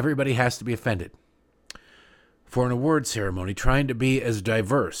 Because everybody has to be offended. For an award ceremony, trying to be as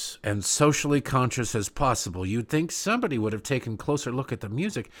diverse and socially conscious as possible, you'd think somebody would have taken a closer look at the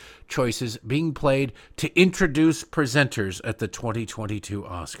music choices being played to introduce presenters at the 2022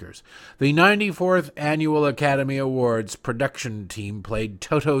 Oscars. The 94th Annual Academy Awards production team played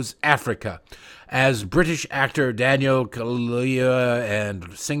Toto's Africa as British actor Daniel Kaluuya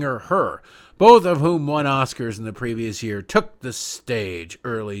and singer Her, both of whom won Oscars in the previous year, took the stage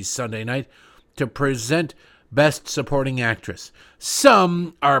early Sunday night to present Best Supporting Actress.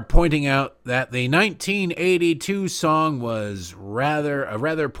 Some are pointing out that the 1982 song was a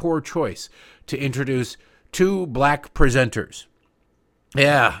rather poor choice to introduce two black presenters.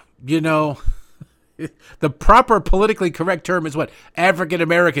 Yeah, you know, the proper politically correct term is what? African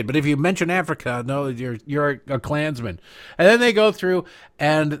American. But if you mention Africa, no, you're a Klansman. And then they go through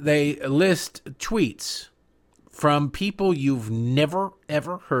and they list tweets from people you've never,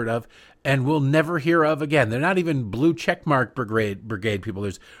 ever heard of and will never hear of again. They're not even blue checkmark brigade people.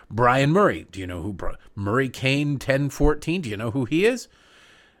 There's Brian Murray. Do you know who Murray Kane 1014? Do you know who he is?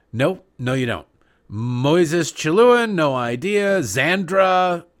 No, you don't. Moises Chiluan, no idea.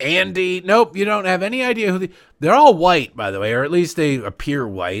 Zandra, Andy, nope, you don't have any idea who they're all white, by the way, or at least they appear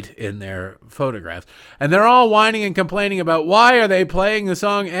white in their photographs. And they're all whining and complaining about why are they playing the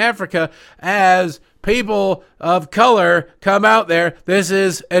song Africa as people of color come out there. This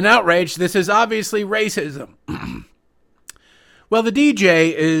is an outrage. This is obviously racism. Well, the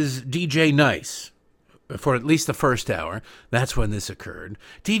DJ is DJ Nice. For at least the first hour, that's when this occurred.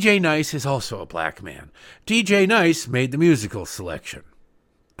 DJ Nice is also a black man. DJ Nice made the musical selection.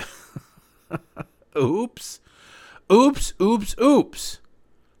 Oops.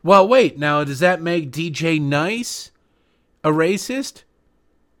 Well, wait, now does that make DJ Nice a racist?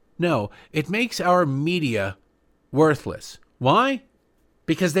 No, it makes our media worthless. Why?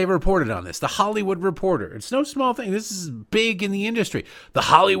 Because they reported on this. The Hollywood Reporter. It's no small thing. This is big in the industry. The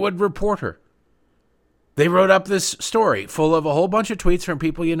Hollywood Reporter. They wrote up this story full of a whole bunch of tweets from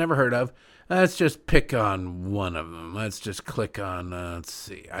people you never heard of. Let's just pick on one of them. Let's just click on, let's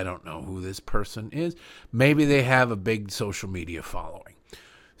see. I don't know who this person is. Maybe they have a big social media following.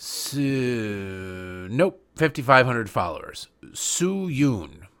 Nope, 5,500 followers. Soo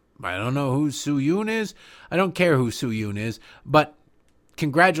Yoon. I don't know who Soo Yoon is. I don't care who Soo Yoon is. But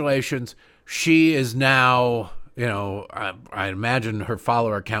congratulations. She is now, I imagine her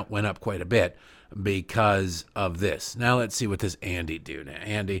follower count went up quite a bit because of this. Now let's see what this Andy do. Now,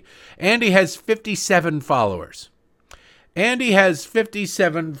 Andy has 57 followers.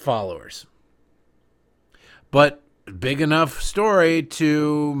 But big enough story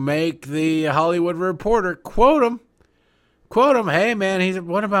to make the Hollywood Reporter quote him. Hey man,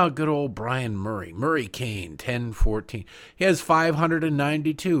 what about good old Brian Murray? Murray Kane, 1014. He has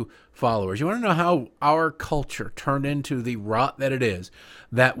 592 followers. You want to know how our culture turned into the rot that it is?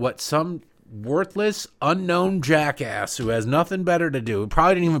 That what some worthless, unknown jackass who has nothing better to do,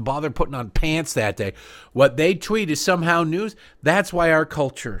 probably didn't even bother putting on pants that day, what they tweet is somehow news. That's why our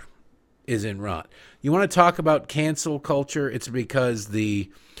culture is in rot. You want to talk about cancel culture? It's because the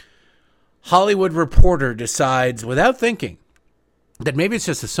Hollywood Reporter decides without thinking that maybe it's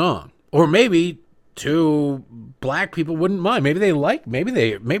just a song, or maybe two black people wouldn't mind. Maybe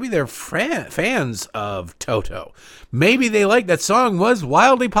they're fans of Toto. Maybe they like that song, was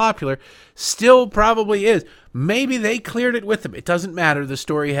wildly popular, still probably is. Maybe they cleared it with them. It doesn't matter. The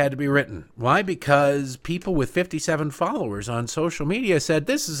story had to be written. Why? Because people with 57 followers on social media said,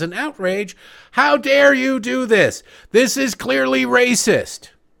 this is an outrage. How dare you do this? This is clearly racist.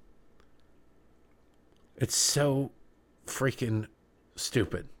 It's so freaking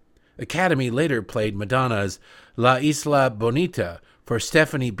stupid. Academy later played Madonna's La Isla Bonita for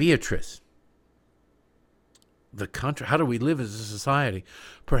Stephanie Beatriz. How do we live as a society?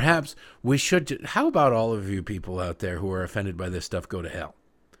 Perhaps we should. How about all of you people out there who are offended by this stuff go to hell?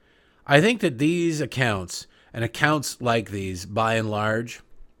 I think that these accounts and accounts like these, by and large,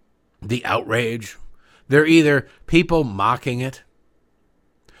 the outrage, they're either people mocking it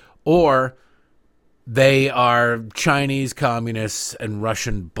or they are Chinese communists and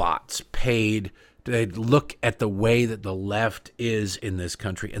Russian bots paid to look at the way that the left is in this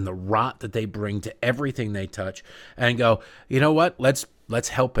country and the rot that they bring to everything they touch and go, you know what? Let's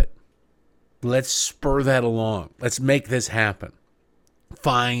help it. Let's spur that along. Let's make this happen.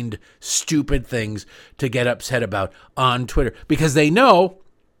 Find stupid things to get upset about on Twitter because they know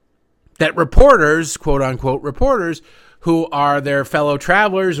that reporters, quote unquote reporters, who are their fellow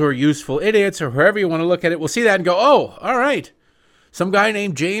travelers or useful idiots or whoever you want to look at it, will see that and go, oh, all right. Some guy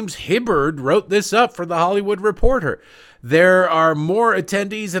named James Hibbard wrote this up for the Hollywood Reporter. There are more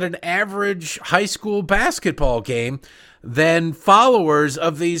attendees at an average high school basketball game than followers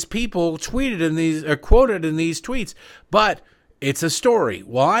of these people tweeted in these or quoted in these tweets. But it's a story.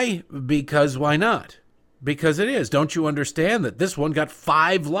 Why? Because why not? Because it is. Don't you understand that this one got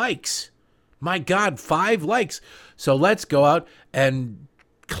 5 likes? My God, 5 likes. So let's go out and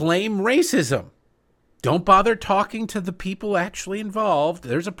claim racism. Don't bother talking to the people actually involved.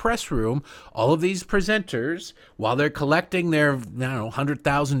 There's a press room. All of these presenters, while they're collecting their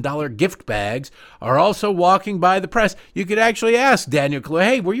 $100,000 gift bags, are also walking by the press. You could actually ask Daniel Kaluuya,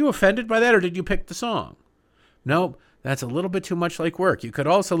 hey, were you offended by that or did you pick the song? Nope. That's a little bit too much like work. You could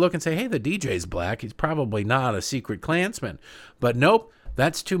also look and say, hey, the DJ's black. He's probably not a secret Klansman. But nope,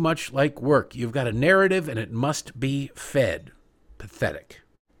 that's too much like work. You've got a narrative and it must be fed. Pathetic.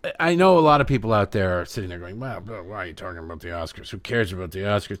 I know a lot of people out there are sitting there going, well, why are you talking about the Oscars? Who cares about the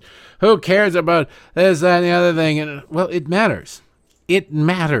Oscars? Who cares about this, that, and the other thing? And, well, it matters. It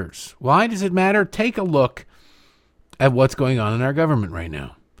matters. Why does it matter? Take a look at what's going on in our government right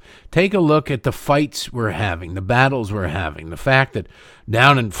now. Take a look at the fights we're having, the battles we're having, the fact that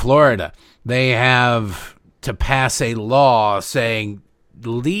down in Florida, they have to pass a law saying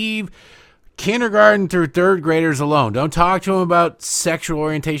leave kindergarten through 3rd graders alone. Don't talk to them about sexual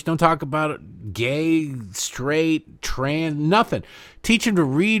orientation. Don't talk about gay, straight, trans, nothing. Teach them to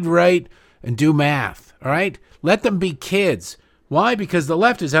read, write, and do math, all right? Let them be kids. Why? Because the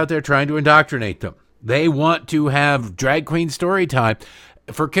left is out there trying to indoctrinate them. They want to have drag queen story time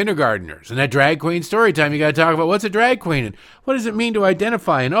for kindergartners. And at drag queen story time, you got to talk about what's a drag queen and what does it mean to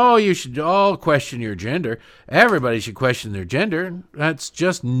identify? And, oh, you should all question your gender. Everybody should question their gender. That's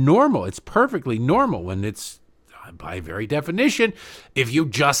just normal. It's perfectly normal when it's, by very definition, if you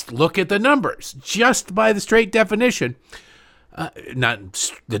just look at the numbers, just by the straight definition,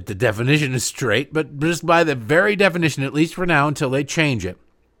 not that the definition is straight, but just by the very definition, at least for now, until they change it,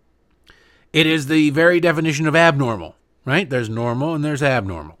 it is the very definition of abnormal. Right? There's normal and there's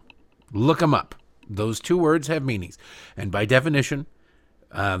abnormal. Look them up. Those 2 words have meanings. And by definition,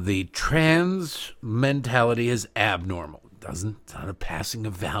 the trans mentality is abnormal. It's not a passing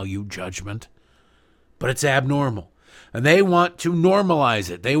of value judgment, but it's abnormal. And they want to normalize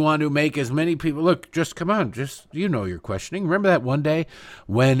it. They want to make as many people, look, just come on, just, you're questioning. Remember that one day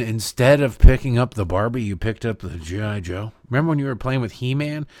when instead of picking up the Barbie, you picked up the G.I. Joe? Remember when you were playing with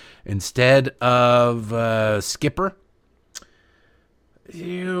He-Man instead of Skipper?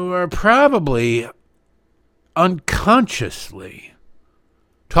 You are probably unconsciously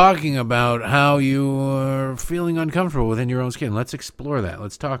talking about how you are feeling uncomfortable within your own skin. Let's explore that.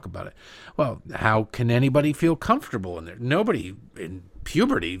 Let's talk about it. Well, how can anybody feel comfortable in there? Nobody in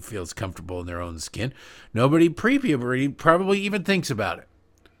puberty feels comfortable in their own skin. Nobody pre-puberty probably even thinks about it.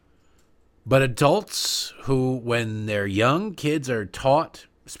 But adults who, when they're young, kids are taught,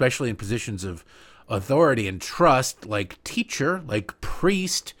 especially in positions of authority and trust, like teacher, like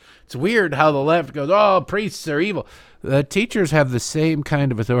priest. It's weird how the left goes, oh, priests are evil. The teachers have the same kind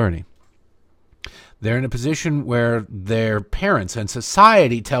of authority. They're in a position where their parents and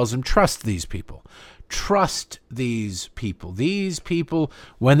society tells them, trust these people. Trust these people. These people,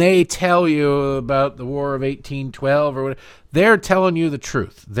 when they tell you about the War of 1812 or whatever, they're telling you the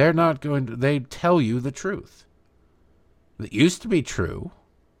truth. They're not going to, they tell you the truth. It used to be true.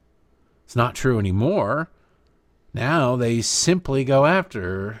 It's not true anymore. Now they simply go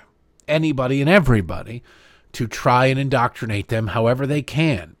after anybody and everybody to try and indoctrinate them however they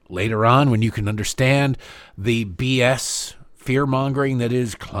can. Later on, when you can understand the BS fear-mongering that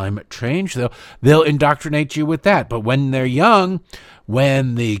is climate change, they'll indoctrinate you with that. But when they're young,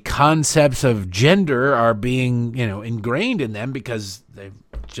 when the concepts of gender are being, ingrained in them because they've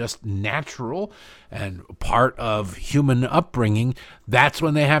just natural and part of human upbringing, that's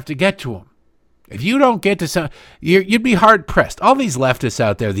when they have to get to them. If you don't get to some, you'd be hard pressed. All these leftists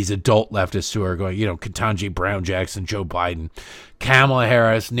out there, these adult leftists who are going, Ketanji Brown Jackson, Joe Biden, Kamala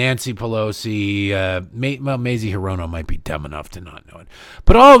Harris, Nancy Pelosi, Mazie Hirono might be dumb enough to not know it.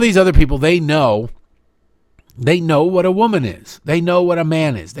 But all these other people, they know what a woman is. They know what a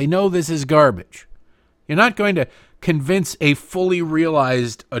man is. They know this is garbage. You're not going to convince a fully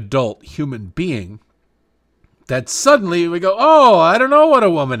realized adult human being that suddenly we go, oh, I don't know what a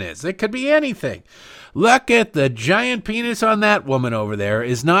woman is. It could be anything. Look at the giant penis on that woman over there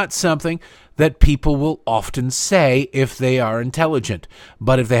is not something that people will often say if they are intelligent.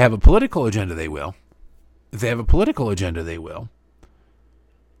 But if they have a political agenda, they will. If they have a political agenda, they will.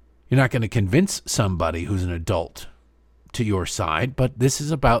 You're not going to convince somebody who's an adult to your side, but this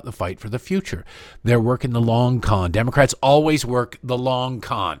is about the fight for the future. They're working the long con. Democrats always work the long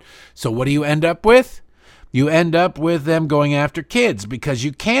con. So what do you end up with? You end up with them going after kids because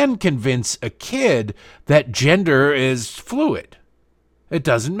you can convince a kid that gender is fluid. It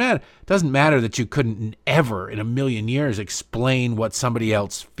doesn't matter. It doesn't matter that you couldn't ever in a million years explain what somebody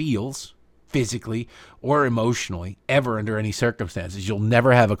else feels physically or emotionally ever under any circumstances. You'll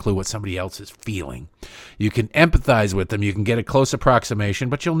never have a clue what somebody else is feeling. You can empathize with them. You can get a close approximation,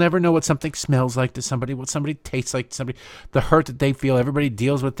 but you'll never know what something smells like to somebody, what somebody tastes like to somebody, the hurt that they feel. Everybody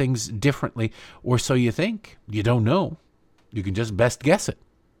deals with things differently, or so you think. You don't know. You can just best guess it.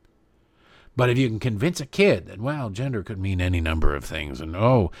 But if you can convince a kid that, well, gender could mean any number of things, and,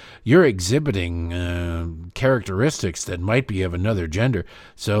 oh, you're exhibiting characteristics that might be of another gender,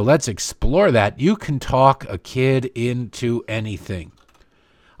 so let's explore that. You can talk a kid into anything.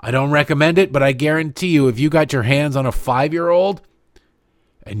 I don't recommend it, but I guarantee you, if you got your hands on a 5-year-old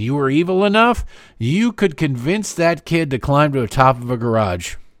and you were evil enough, you could convince that kid to climb to the top of a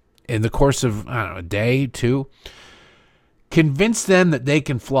garage in the course of, I don't know, a day, 2. Convince them that they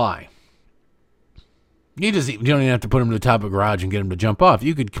can fly. You don't even have to put them to the top of a garage and get them to jump off.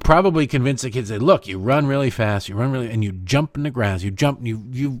 You could probably convince the kids, say, look, you run really fast, and you jump in the grass. You jump,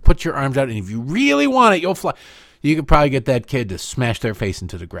 you put your arms out, and if you really want it, you'll fly. You could probably get that kid to smash their face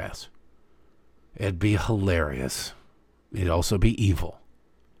into the grass. It'd be hilarious. It'd also be evil.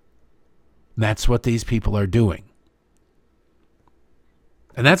 And that's what these people are doing.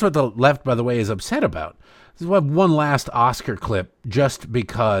 And that's what the left, by the way, is upset about. This is one last Oscar clip, just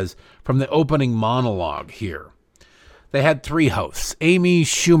because, from the opening monologue here. They had 3 hosts, Amy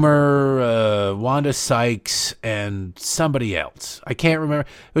Schumer, Wanda Sykes, and somebody else. I can't remember,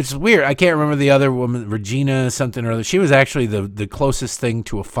 which is weird. I can't remember the other woman, Regina something or other. She was actually the closest thing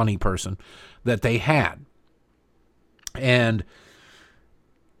to a funny person that they had. And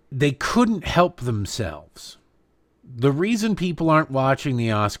they couldn't help themselves. The reason people aren't watching the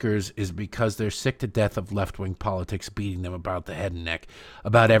Oscars is because they're sick to death of left-wing politics beating them about the head and neck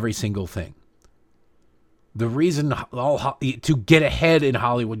about every single thing. The reason to get ahead in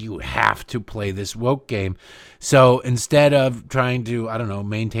Hollywood, you have to play this woke game. So instead of trying to,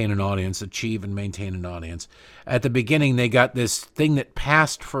 maintain an audience, achieve and maintain an audience, at the beginning they got this thing that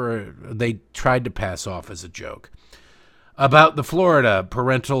they tried to pass off as a joke. About the Florida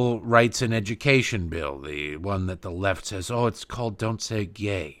Parental Rights and Education Bill, the one that the left says, it's called Don't Say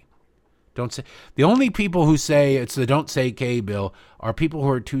Gay. The only people who say it's the Don't Say Gay bill are people who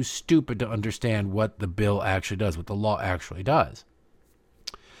are too stupid to understand what the bill actually does, what the law actually does.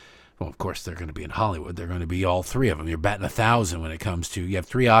 Well, of course, they're going to be in Hollywood. They're going to be all 3 of them. You're batting 1,000 when it comes to, you have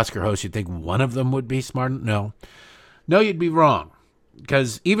 3 Oscar hosts. You'd think one of them would be smart? No, you'd be wrong.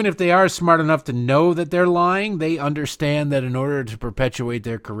 Because even if they are smart enough to know that they're lying, they understand that in order to perpetuate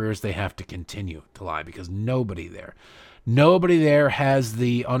their careers, they have to continue to lie, because nobody there has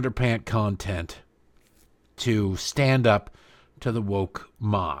the underpant content to stand up to the woke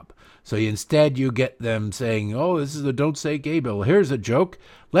mob. So instead you get them saying, this is the Don't Say Gay bill. Here's a joke.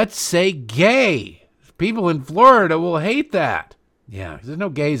 Let's say gay. People in Florida will hate that. Yeah, there's no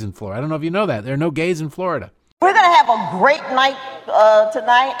gays in Florida. I don't know if you know that. There are no gays in Florida. We're going to have a great night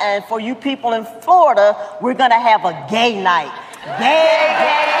tonight, and for you people in Florida, we're going to have a gay night. Gay.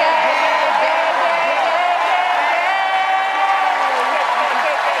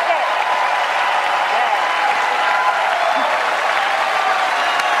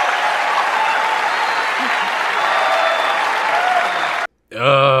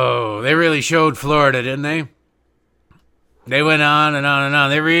 Oh, they really showed Florida, didn't they? They went on and on and on.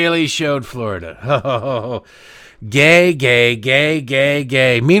 They really showed Florida. Oh,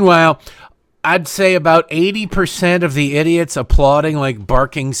 gay. Meanwhile, I'd say about 80% of the idiots applauding like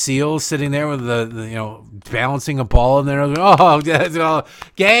barking seals sitting there with the balancing a ball in there. Oh, that's all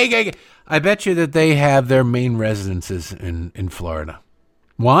gay. I bet you that they have their main residences in Florida.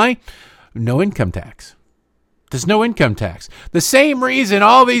 Why? No income tax. There's no income tax. The same reason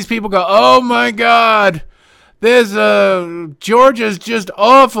all these people go, oh my God, this Georgia's just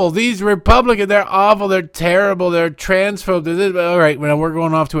awful. These Republicans, they're awful. They're terrible. They're transphobe. All right, well, we're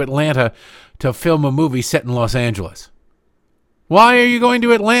going off to Atlanta to film a movie set in Los Angeles. Why are you going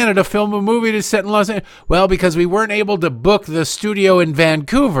to Atlanta to film a movie that's set in Los Angeles? Well, because we weren't able to book the studio in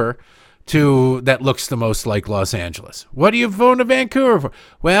Vancouver that looks the most like Los Angeles. What are you going to Vancouver for?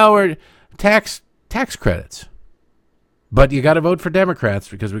 Well, we're tax credits. But you got to vote for Democrats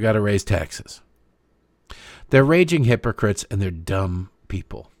because we got to raise taxes. They're raging hypocrites and they're dumb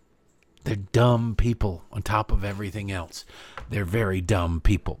people. They're dumb people on top of everything else. They're very dumb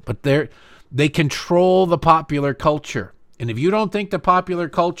people. But they control the popular culture. And if you don't think the popular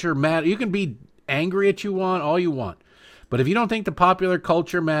culture matters, you can be angry at all you want. But if you don't think the popular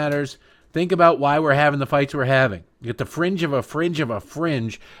culture matters, think about why we're having the fights we're having. You get the fringe of a fringe of a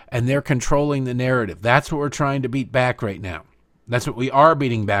fringe, and they're controlling the narrative. That's what we're trying to beat back right now. That's what we are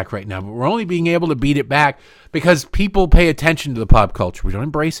beating back right now. But we're only being able to beat it back because people pay attention to the pop culture. We don't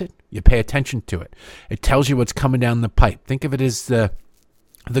embrace it. You pay attention to it. It tells you what's coming down the pipe. Think of it as the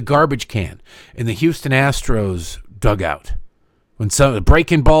garbage can in the Houston Astros dugout. When the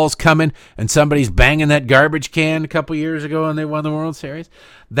breaking ball's coming and somebody's banging that garbage can a couple years ago and they won the World Series,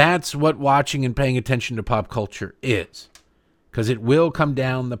 that's what watching and paying attention to pop culture is. Because it will come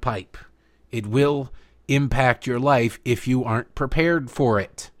down the pipe. It will impact your life if you aren't prepared for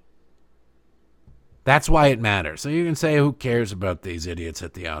it. That's why it matters. So you can say, who cares about these idiots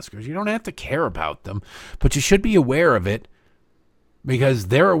at the Oscars? You don't have to care about them, but you should be aware of it because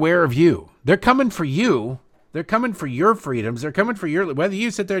they're aware of you. They're coming for you. They're coming for your freedoms. They're coming for whether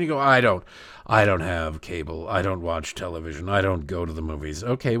you sit there and you go, I don't have cable. I don't watch television. I don't go to the movies.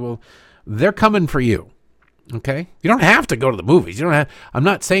 Okay, well, they're coming for you. Okay? You don't have to go to the movies. I'm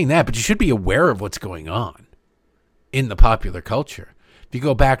not saying that, but you should be aware of what's going on in the popular culture. If you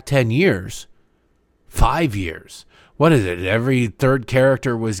go back 10 years, 5 years, what is it? Every third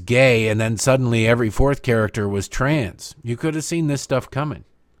character was gay, and then suddenly every fourth character was trans. You could have seen this stuff coming.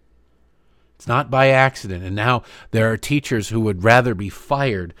 It's not by accident. And now there are teachers who would rather be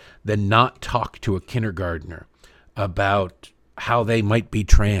fired than not talk to a kindergartner about how they might be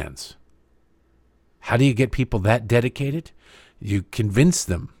trans. How do you get people that dedicated? You convince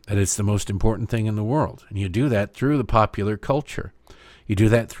them that it's the most important thing in the world. And you do that through the popular culture. You do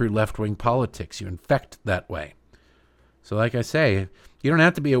that through left-wing politics. You infect that way. So like I say, you don't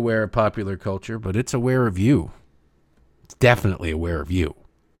have to be aware of popular culture, but it's aware of you. It's definitely aware of you.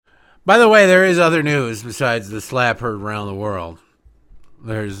 By the way, there is other news besides the slap heard around the world.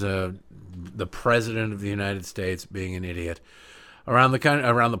 There's the president of the United States being an idiot. Around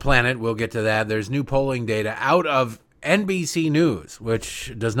the planet, we'll get to that. There's new polling data out of NBC News,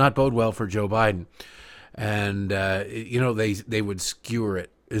 which does not bode well for Joe Biden. And, they would skewer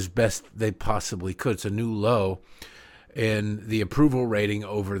it as best they possibly could. It's a new low in the approval rating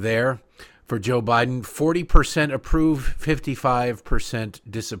over there. For Joe Biden, 40% approve, 55%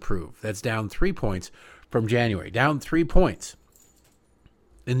 disapprove. That's down 3 points from January. Down 3 points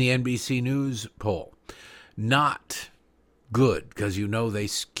in the NBC News poll. Not good, because they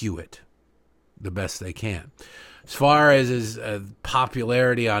skew it the best they can. As far as his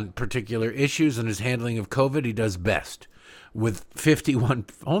popularity on particular issues and his handling of COVID, he does best with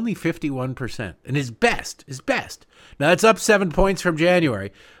only 51%. And his best. Now, that's up 7 points from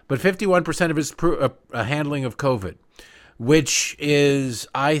January, but 51% of his handling of COVID, which is,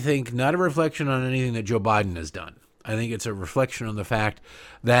 I think, not a reflection on anything that Joe Biden has done. I think it's a reflection on the fact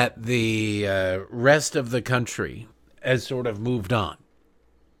that the rest of the country has sort of moved on,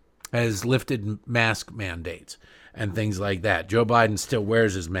 has lifted mask mandates and things like that. Joe Biden still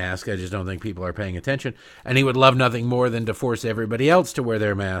wears his mask. I just don't think people are paying attention. And he would love nothing more than to force everybody else to wear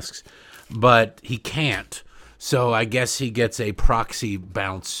their masks, but he can't. So I guess he gets a proxy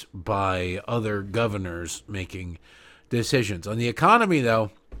bounce by other governors making decisions. On the economy, though,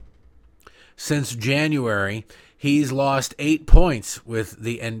 since January, he's lost 8 points with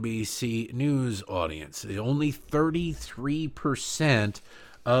the NBC News audience. Only 33%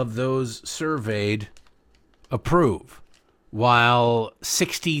 of those surveyed approve, while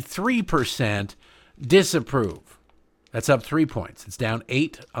 63% disapprove. That's up 3 points. It's down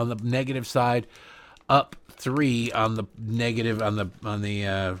 8 on the negative side, up 3 on the negative on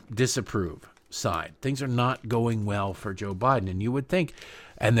the disapprove side. Things are not going well for Joe Biden, and you would think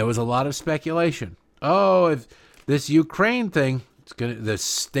And there was a lot of speculation. Oh, if this Ukraine thing, the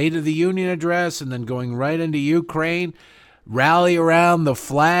State of the Union address, and then going right into Ukraine, rally around the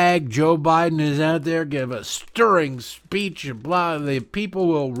flag. Joe Biden is out there, give a stirring speech, and blah. The people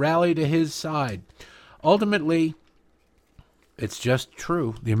will rally to his side. Ultimately, it's just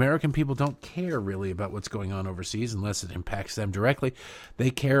true. The American people don't care really about what's going on overseas unless it impacts them directly.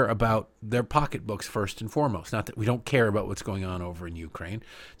 They care about their pocketbooks first and foremost. Not that we don't care about what's going on over in Ukraine.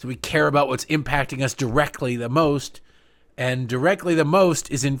 So we care about what's impacting us directly the most. And directly the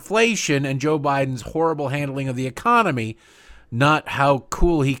most is inflation and Joe Biden's horrible handling of the economy, not how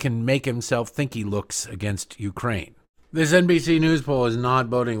cool he can make himself think he looks against Ukraine. This NBC News poll is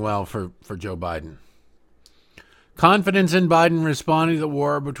not boding well for Joe Biden. Confidence in Biden responding to the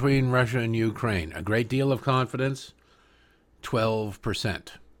war between Russia and Ukraine. A great deal of confidence, 12%.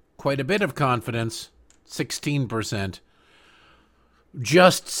 Quite a bit of confidence, 16%.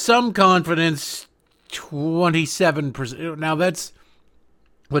 Just some confidence, 27%. Now that's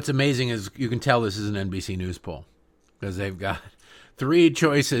what's amazing is you can tell this is an NBC News poll because they've got three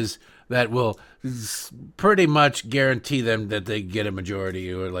choices that will pretty much guarantee them that they get a majority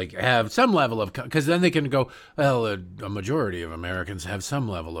or like have some level of, because then they can go, well, a majority of Americans have some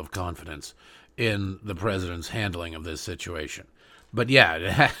level of confidence in the president's handling of this situation. But yeah,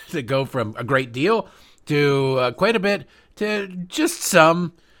 it had to go from a great deal to quite a bit to just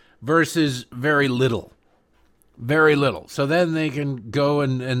some versus very little. Very little. So then they can go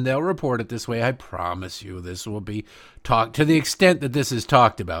and they'll report it this way. I promise you this will be talked to the extent that this is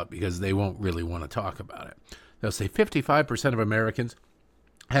talked about because they won't really want to talk about it. They'll say 55% of Americans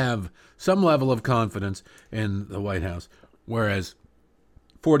have some level of confidence in the White House, whereas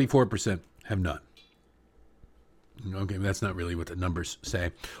 44% have none. Okay, that's not really what the numbers say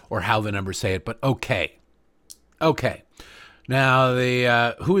or how the numbers say it, but okay. Okay. Now,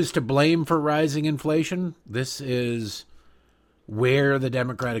 who is to blame for rising inflation? This is where the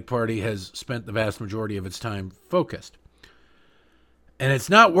Democratic Party has spent the vast majority of its time focused. And it's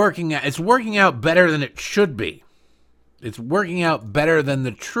not working out. It's working out better than it should be. It's working out better than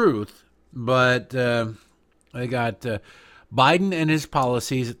the truth, but they got Biden and his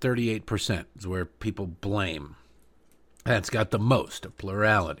policies at 38% is where people blame. That's got the most, a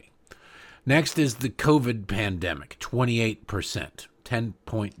plurality. Next is the COVID pandemic, 28%,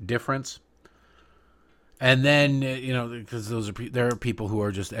 10-point difference. And then, because there are people who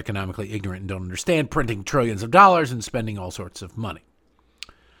are just economically ignorant and don't understand printing trillions of dollars and spending all sorts of money.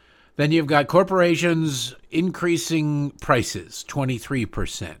 Then you've got corporations increasing prices,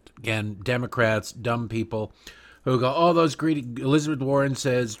 23%. Again, Democrats, dumb people who go, oh, those greedy, Elizabeth Warren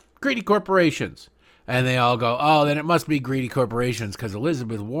says, greedy corporations. And they all go, oh, then it must be greedy corporations because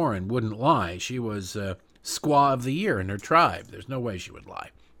Elizabeth Warren wouldn't lie. She was squaw of the year in her tribe. There's no way she would lie.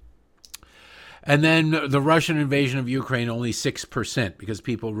 And then the Russian invasion of Ukraine, only 6%, because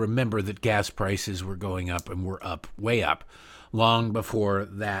people remember that gas prices were going up and were up, way up, long before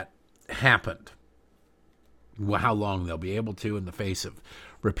that happened. How long they'll be able to in the face of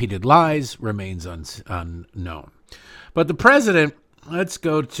repeated lies remains unknown. But the president... Let's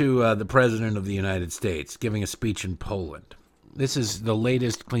go to the President of the United States giving a speech in Poland. This is the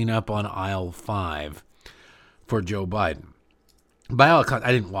latest cleanup on aisle 5 for Joe Biden. By all accounts,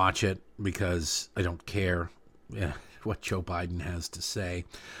 I didn't watch it because I don't care what Joe Biden has to say.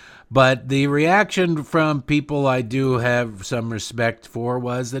 But the reaction from people I do have some respect for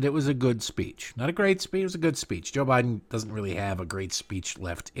was that it was a good speech. Not a great speech, it was a good speech. Joe Biden doesn't really have a great speech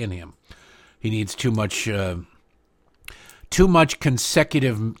left in him. He needs too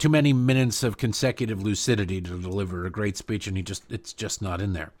many minutes of consecutive lucidity to deliver a great speech, and it's just not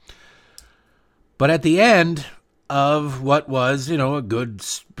in there. But at the end of what was, a good,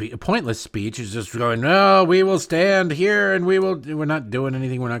 a pointless speech, is just going, no, we will stand here, and we're not doing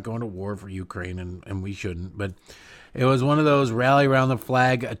anything, we're not going to war for Ukraine, and we shouldn't. But it was one of those rally around the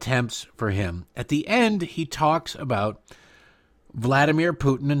flag attempts for him. At the end, he talks about Vladimir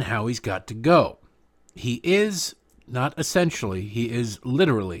Putin and how he's got to go. He is... Not essentially, he is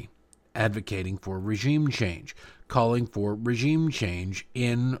literally advocating for regime change, calling for regime change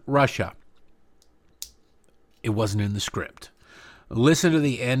in Russia. It wasn't in the script. Listen to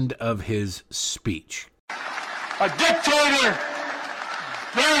the end of his speech. A dictator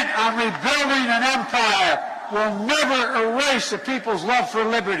bent on rebuilding an empire will never erase the people's love for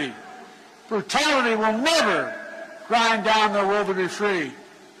liberty. Brutality will never grind down their will to be free.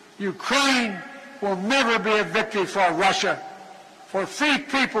 Ukraine will never be a victory for Russia, for free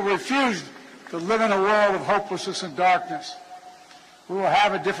people refused to live in a world of hopelessness and darkness. We will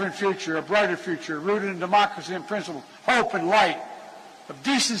have a different future, a brighter future, rooted in democracy and principle, hope and light. of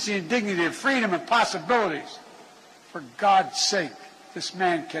decency and dignity, of freedom and possibilities. For God's sake, this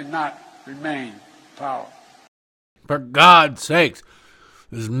man cannot remain in power. For God's sakes,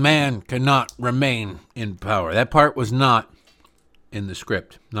 this man cannot remain in power. That part was not in the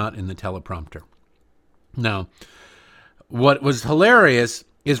script, not in the teleprompter. Now, what was hilarious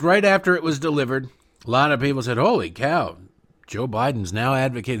is right after it was delivered, a lot of people said, holy cow, Joe Biden's now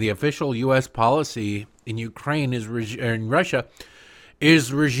advocating the official U.S. policy in Ukraine in Russia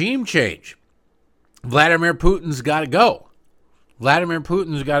is regime change. Vladimir Putin's got to go. Vladimir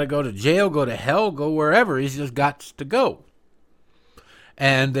Putin's got to go to jail, go to hell, go wherever. He's just got to go.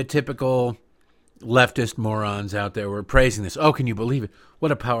 And the typical leftist morons out there were praising this. Oh, can you believe it?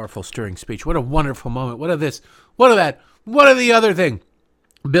 What a powerful, stirring speech. What a wonderful moment. What of this? What of that? What of the other thing?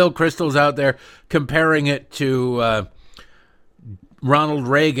 Bill Kristol's out there comparing it to Ronald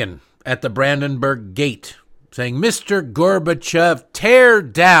Reagan at the Brandenburg Gate, saying, Mr. Gorbachev, tear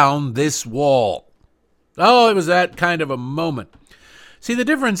down this wall. Oh, it was that kind of a moment. See, the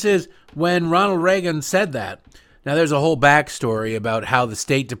difference is when Ronald Reagan said that, now there's a whole backstory about how the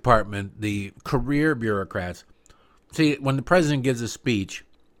State Department, the career bureaucrats, see, when the president gives a speech,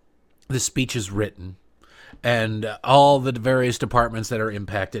 the speech is written, and all the various departments that are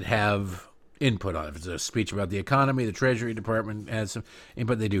impacted have input on it. If it's a speech about the economy, the Treasury Department has some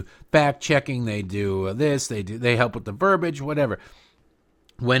input. They do fact checking, they do this, they help with the verbiage, whatever.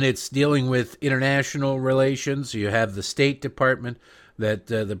 When it's dealing with international relations, you have the State Department, that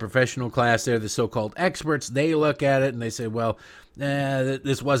the professional class there, the so-called experts, they look at it and they say, well,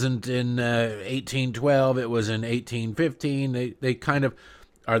 this wasn't in 1812, it was in 1815. They kind of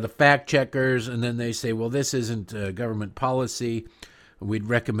are the fact checkers, and then they say, well, this isn't government policy. We'd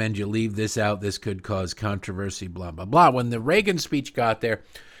recommend you leave this out. This could cause controversy, blah, blah, blah. When the Reagan speech got there,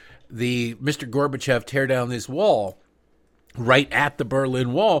 the Mr. Gorbachev tear down this wall right at the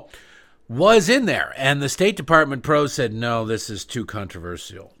Berlin Wall was in there. And the State Department pros said, no, this is too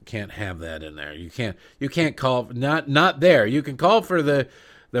controversial. Can't have that in there. You can't call, not there. You can call for the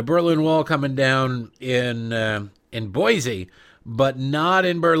Berlin Wall coming down in Boise, but not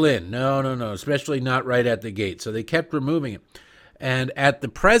in Berlin. No, especially not right at the gate. So they kept removing it. And at the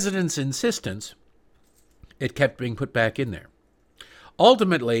president's insistence, it kept being put back in there.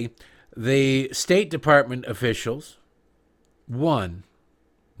 Ultimately, the State Department officials won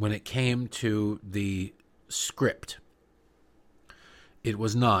when it came to the script. It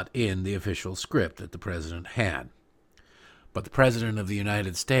was not in the official script that the president had. But the president of the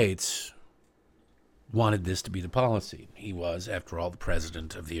United States wanted this to be the policy. He was, after all, the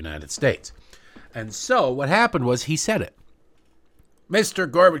president of the United States. And so what happened was he said it. Mr.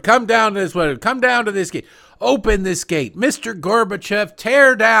 Gorbachev, come down to this way. Come down to this gate. Open this gate. Mr. Gorbachev,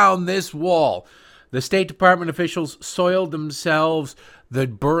 tear down this wall. The State Department officials soiled themselves. The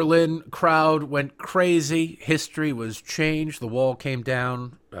Berlin crowd went crazy. History was changed. The wall came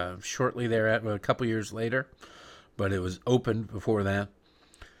down shortly thereafter, a couple years later, but it was opened before that.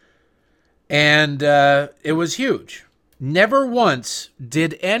 And it was huge. Never once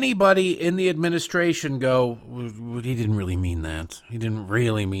did anybody in the administration go, he didn't really mean that. He didn't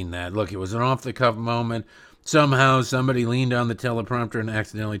really mean that. Look, it was an off-the-cuff moment. Somehow somebody leaned on the teleprompter and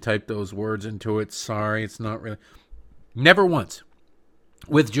accidentally typed those words into it. Sorry, it's not really. Never once.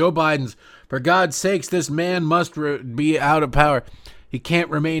 With Joe Biden's, for God's sakes, this man must be out of power. He can't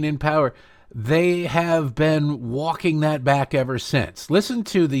remain in power. They have been walking that back ever since. Listen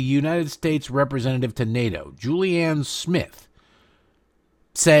to the United States representative to NATO, Julianne Smith,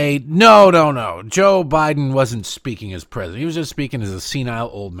 say, no. Joe Biden wasn't speaking as president. He was just speaking as a senile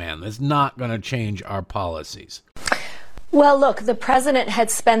old man. That's not going to change our policies. Well, look, the president had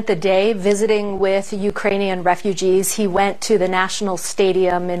spent the day visiting with Ukrainian refugees. He went to the National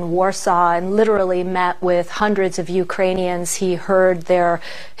Stadium in Warsaw and literally met with hundreds of Ukrainians. He heard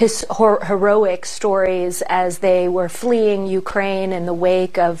his heroic stories as they were fleeing Ukraine in the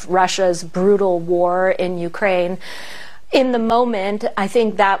wake of Russia's brutal war in Ukraine. In the moment, I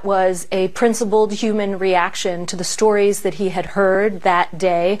think that was a principled human reaction to the stories that he had heard that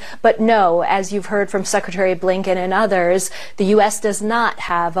day. But no, as you've heard from Secretary Blinken and others, the U.S. does not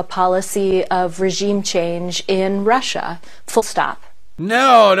have a policy of regime change in Russia. Full stop.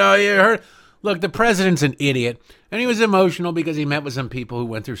 No, you heard. Look, the president's an idiot, and he was emotional because he met with some people who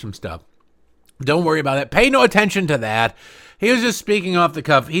went through some stuff. Don't worry about that. Pay no attention to that. He was just speaking off the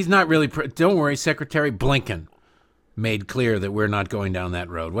cuff. He's not really. Don't worry, Secretary Blinken made clear that we're not going down that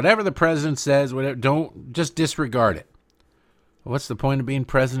road. Whatever the president says, don't just disregard it. What's the point of being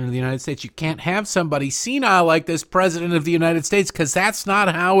president of the United States? You can't have somebody senile like this president of the United States because that's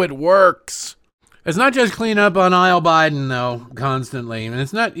not how it works. It's not just clean up on aisle Biden, though, constantly. And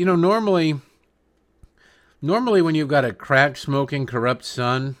it's not, normally when you've got a crack-smoking, corrupt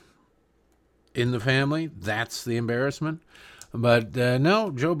son in the family, that's the embarrassment. But no,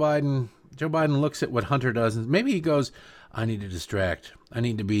 Joe Biden looks at what Hunter does, and maybe he goes, I need to distract. I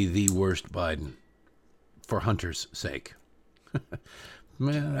need to be the worst Biden for Hunter's sake.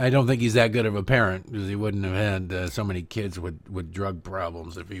 I don't think he's that good of a parent, because he wouldn't have had so many kids with drug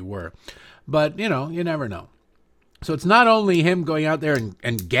problems if he were. But, you never know. So it's not only him going out there and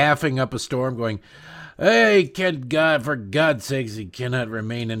gaffing up a storm, going, hey, God, for God's sakes, he cannot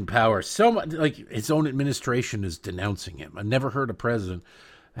remain in power. So much, like his own administration is denouncing him. I've never heard a president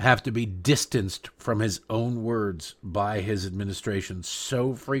have to be distanced from his own words by his administration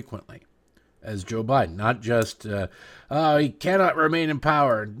so frequently as Joe Biden. Not just, he cannot remain in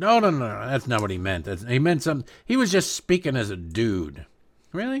power. No, that's not what he meant. He meant something. He was just speaking as a dude.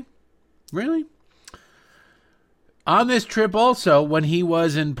 Really? On this trip also, when he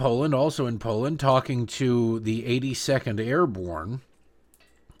was in Poland, talking to the 82nd Airborne,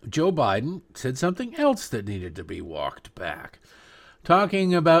 Joe Biden said something else that needed to be walked back.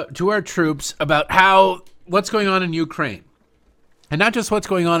 Talking to our troops about what's going on in Ukraine. And not just what's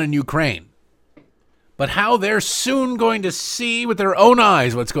going on in Ukraine, but how they're soon going to see with their own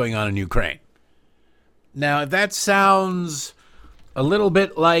eyes what's going on in Ukraine. Now, if that sounds a little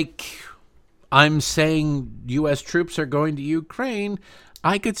bit like I'm saying U.S. troops are going to Ukraine,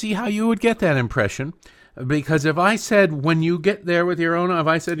 I could see how you would get that impression. Because if I said, when you get there with your own, if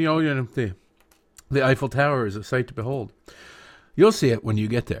I said, the Eiffel Tower is a sight to behold, you'll see it when you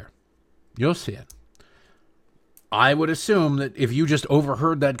get there. You'll see it. I would assume that if you just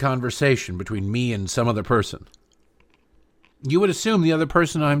overheard that conversation between me and some other person, you would assume the other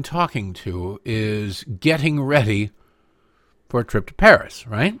person I'm talking to is getting ready for a trip to Paris,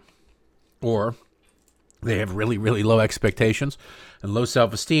 right? Or they have really, really low expectations and low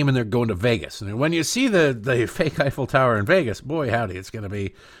self-esteem, and they're going to Vegas. And when you see the fake Eiffel Tower in Vegas, boy, howdy, it's going to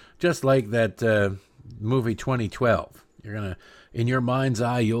be just like that movie 2012. You're going to, in your mind's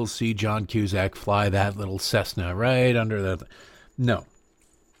eye, you'll see John Cusack fly that little Cessna right under the... No.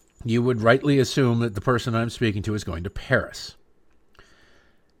 You would rightly assume that the person I'm speaking to is going to Paris.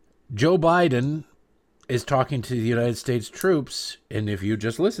 Joe Biden is talking to the United States troops, and if you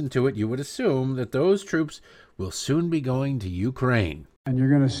just listen to it, you would assume that those troops will soon be going to Ukraine. And you're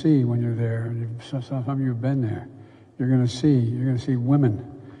going to see when you're there, and some of you have been there, you're going to see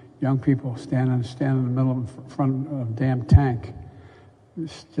women, young people stand in the middle in front of a damn tank,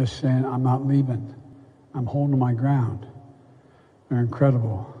 just saying, I'm not leaving. I'm holding my ground. They're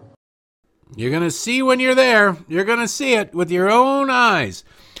incredible. You're going to see when you're there. You're going to see it with your own eyes.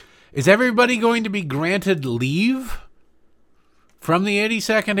 Is everybody going to be granted leave from the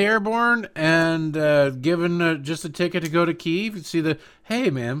 82nd Airborne and given just a ticket to go to Kyiv? You see hey,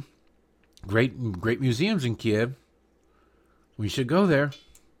 man, great museums in Kyiv. We should go there.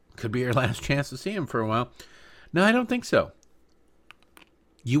 Could be our last chance to see him for a while. No, I don't think so.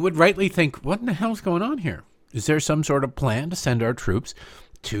 You would rightly think, what in the hell's going on here? Is there some sort of plan to send our troops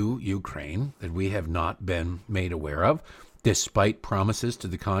to Ukraine that we have not been made aware of, despite promises to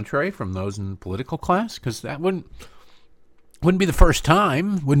the contrary from those in political class? Because that wouldn't be the first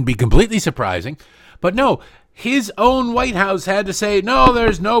time, wouldn't be completely surprising. But no, his own White House had to say, no,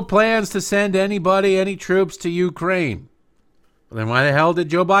 there's no plans to send any troops to Ukraine. Well, then why the hell did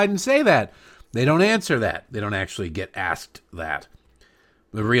Joe Biden say that? They don't answer that. They don't actually get asked that.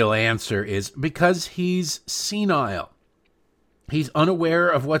 The real answer is because he's senile. He's unaware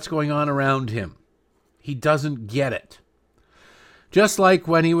of what's going on around him. He doesn't get it. Just like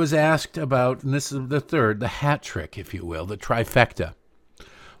when he was asked about, and this is the hat trick, if you will, the trifecta.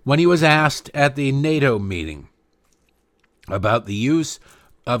 When he was asked at the NATO meeting about the use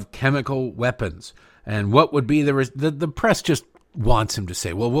of chemical weapons and what would be the press just wants him to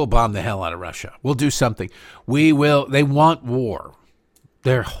say, well, we'll bomb the hell out of Russia. We'll do something. They want war.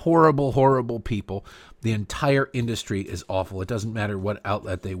 They're horrible, horrible people. The entire industry is awful. It doesn't matter what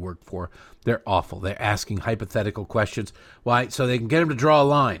outlet they work for. They're awful. They're asking hypothetical questions. Why? So they can get them to draw a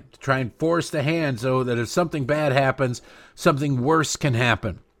line, to try and force the hand so that if something bad happens, something worse can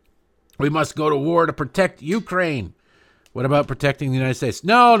happen. We must go to war to protect Ukraine. What about protecting the United States?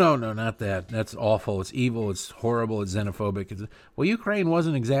 No, not that. That's awful. It's evil. It's horrible. It's xenophobic. Well, Ukraine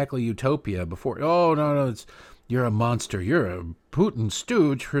wasn't exactly utopia before. Oh, no, you're a monster. You're a Putin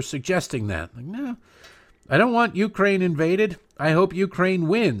stooge for suggesting that. Like, no, I don't want Ukraine invaded. I hope Ukraine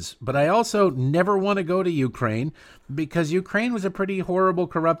wins. But I also never want to go to Ukraine because Ukraine was a pretty horrible,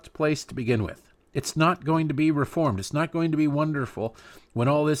 corrupt place to begin with. It's not going to be reformed. It's not going to be wonderful when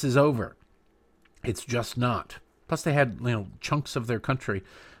all this is over. It's just not. Plus, they had chunks of their country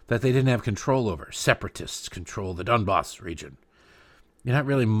that they didn't have control over. Separatists control the Donbass region. You're not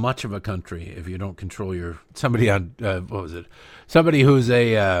really much of a country if you don't control somebody on somebody who's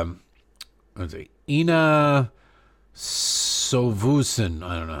Ina Sovusin.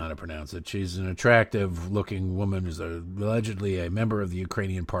 I don't know how to pronounce it. She's an attractive-looking woman who's allegedly a member of the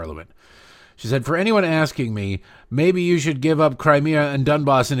Ukrainian parliament. She said, "For anyone asking me, maybe you should give up Crimea and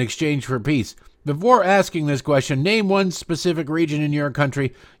Donbass in exchange for peace. Before asking this question, name one specific region in your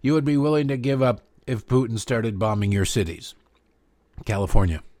country you would be willing to give up if Putin started bombing your cities."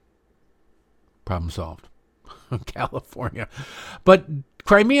 California. Problem solved. California. But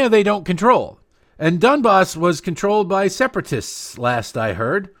Crimea they don't control. And Donbass was controlled by separatists, last I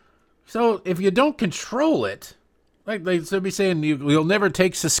heard. So if you don't control it, like they'll be saying, you'll never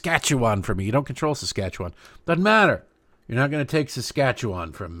take Saskatchewan from me. You don't control Saskatchewan. Doesn't matter. You're not going to take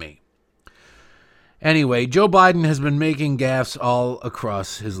Saskatchewan from me. Anyway, Joe Biden has been making gaffes all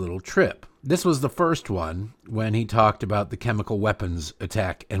across his little trip. This was the first one when he talked about the chemical weapons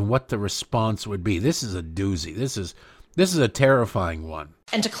attack and what the response would be. This is a doozy. This is a terrifying one.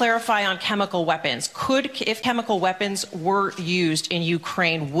 And to clarify on chemical weapons, if chemical weapons were used in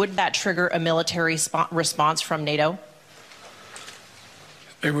Ukraine, would that trigger a military response from NATO?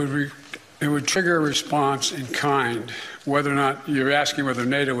 It would trigger a response in kind. Whether or not you're asking whether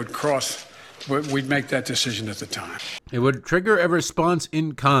NATO would cross, we'd make that decision at the time. It would trigger a response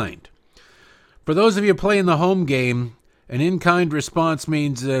in kind. For those of you playing the home game, an in-kind response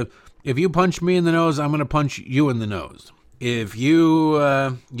means if you punch me in the nose, I'm going to punch you in the nose. If you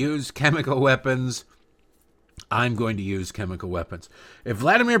use chemical weapons, I'm going to use chemical weapons. If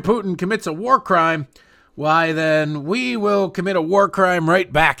Vladimir Putin commits a war crime, why then we will commit a war crime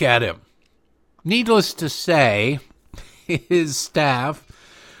right back at him. Needless to say, his staff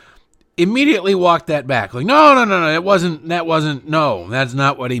immediately walked that back. Like, no, that's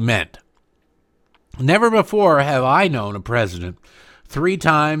not what he meant. Never before have I known a president 3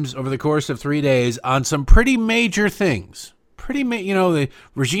 times over the course of 3 days on some pretty major things. The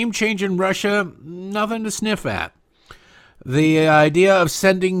regime change in Russia, nothing to sniff at. The idea of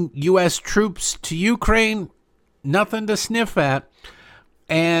sending U.S. troops to Ukraine, nothing to sniff at.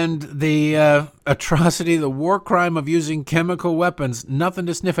 And the atrocity, the war crime of using chemical weapons, nothing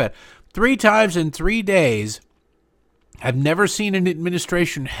to sniff at. 3 times in 3 days, I've never seen an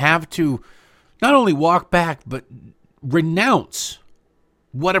administration have to not only walk back, but renounce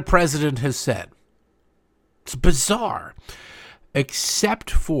what a president has said. It's bizarre, except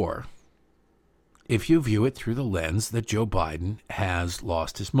for if you view it through the lens that Joe Biden has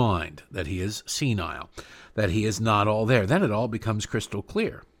lost his mind, that he is senile, that he is not all there. Then it all becomes crystal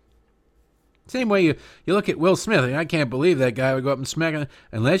clear. Same way you look at Will Smith. I can't believe that guy would go up and smack him.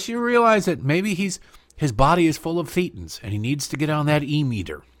 Unless you realize that maybe his body is full of thetans and he needs to get on that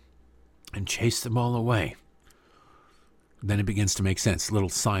E-meter and chase them all away. Then it begins to make sense. A little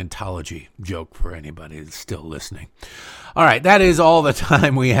Scientology joke for anybody that's still listening. All right, that is all the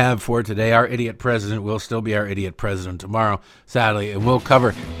time we have for today. Our idiot president will still be our idiot president tomorrow, sadly, and we'll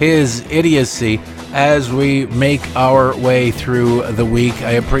cover his idiocy as we make our way through the week.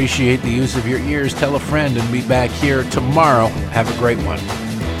 I appreciate the use of your ears. Tell a friend and be back here tomorrow. Have a great one.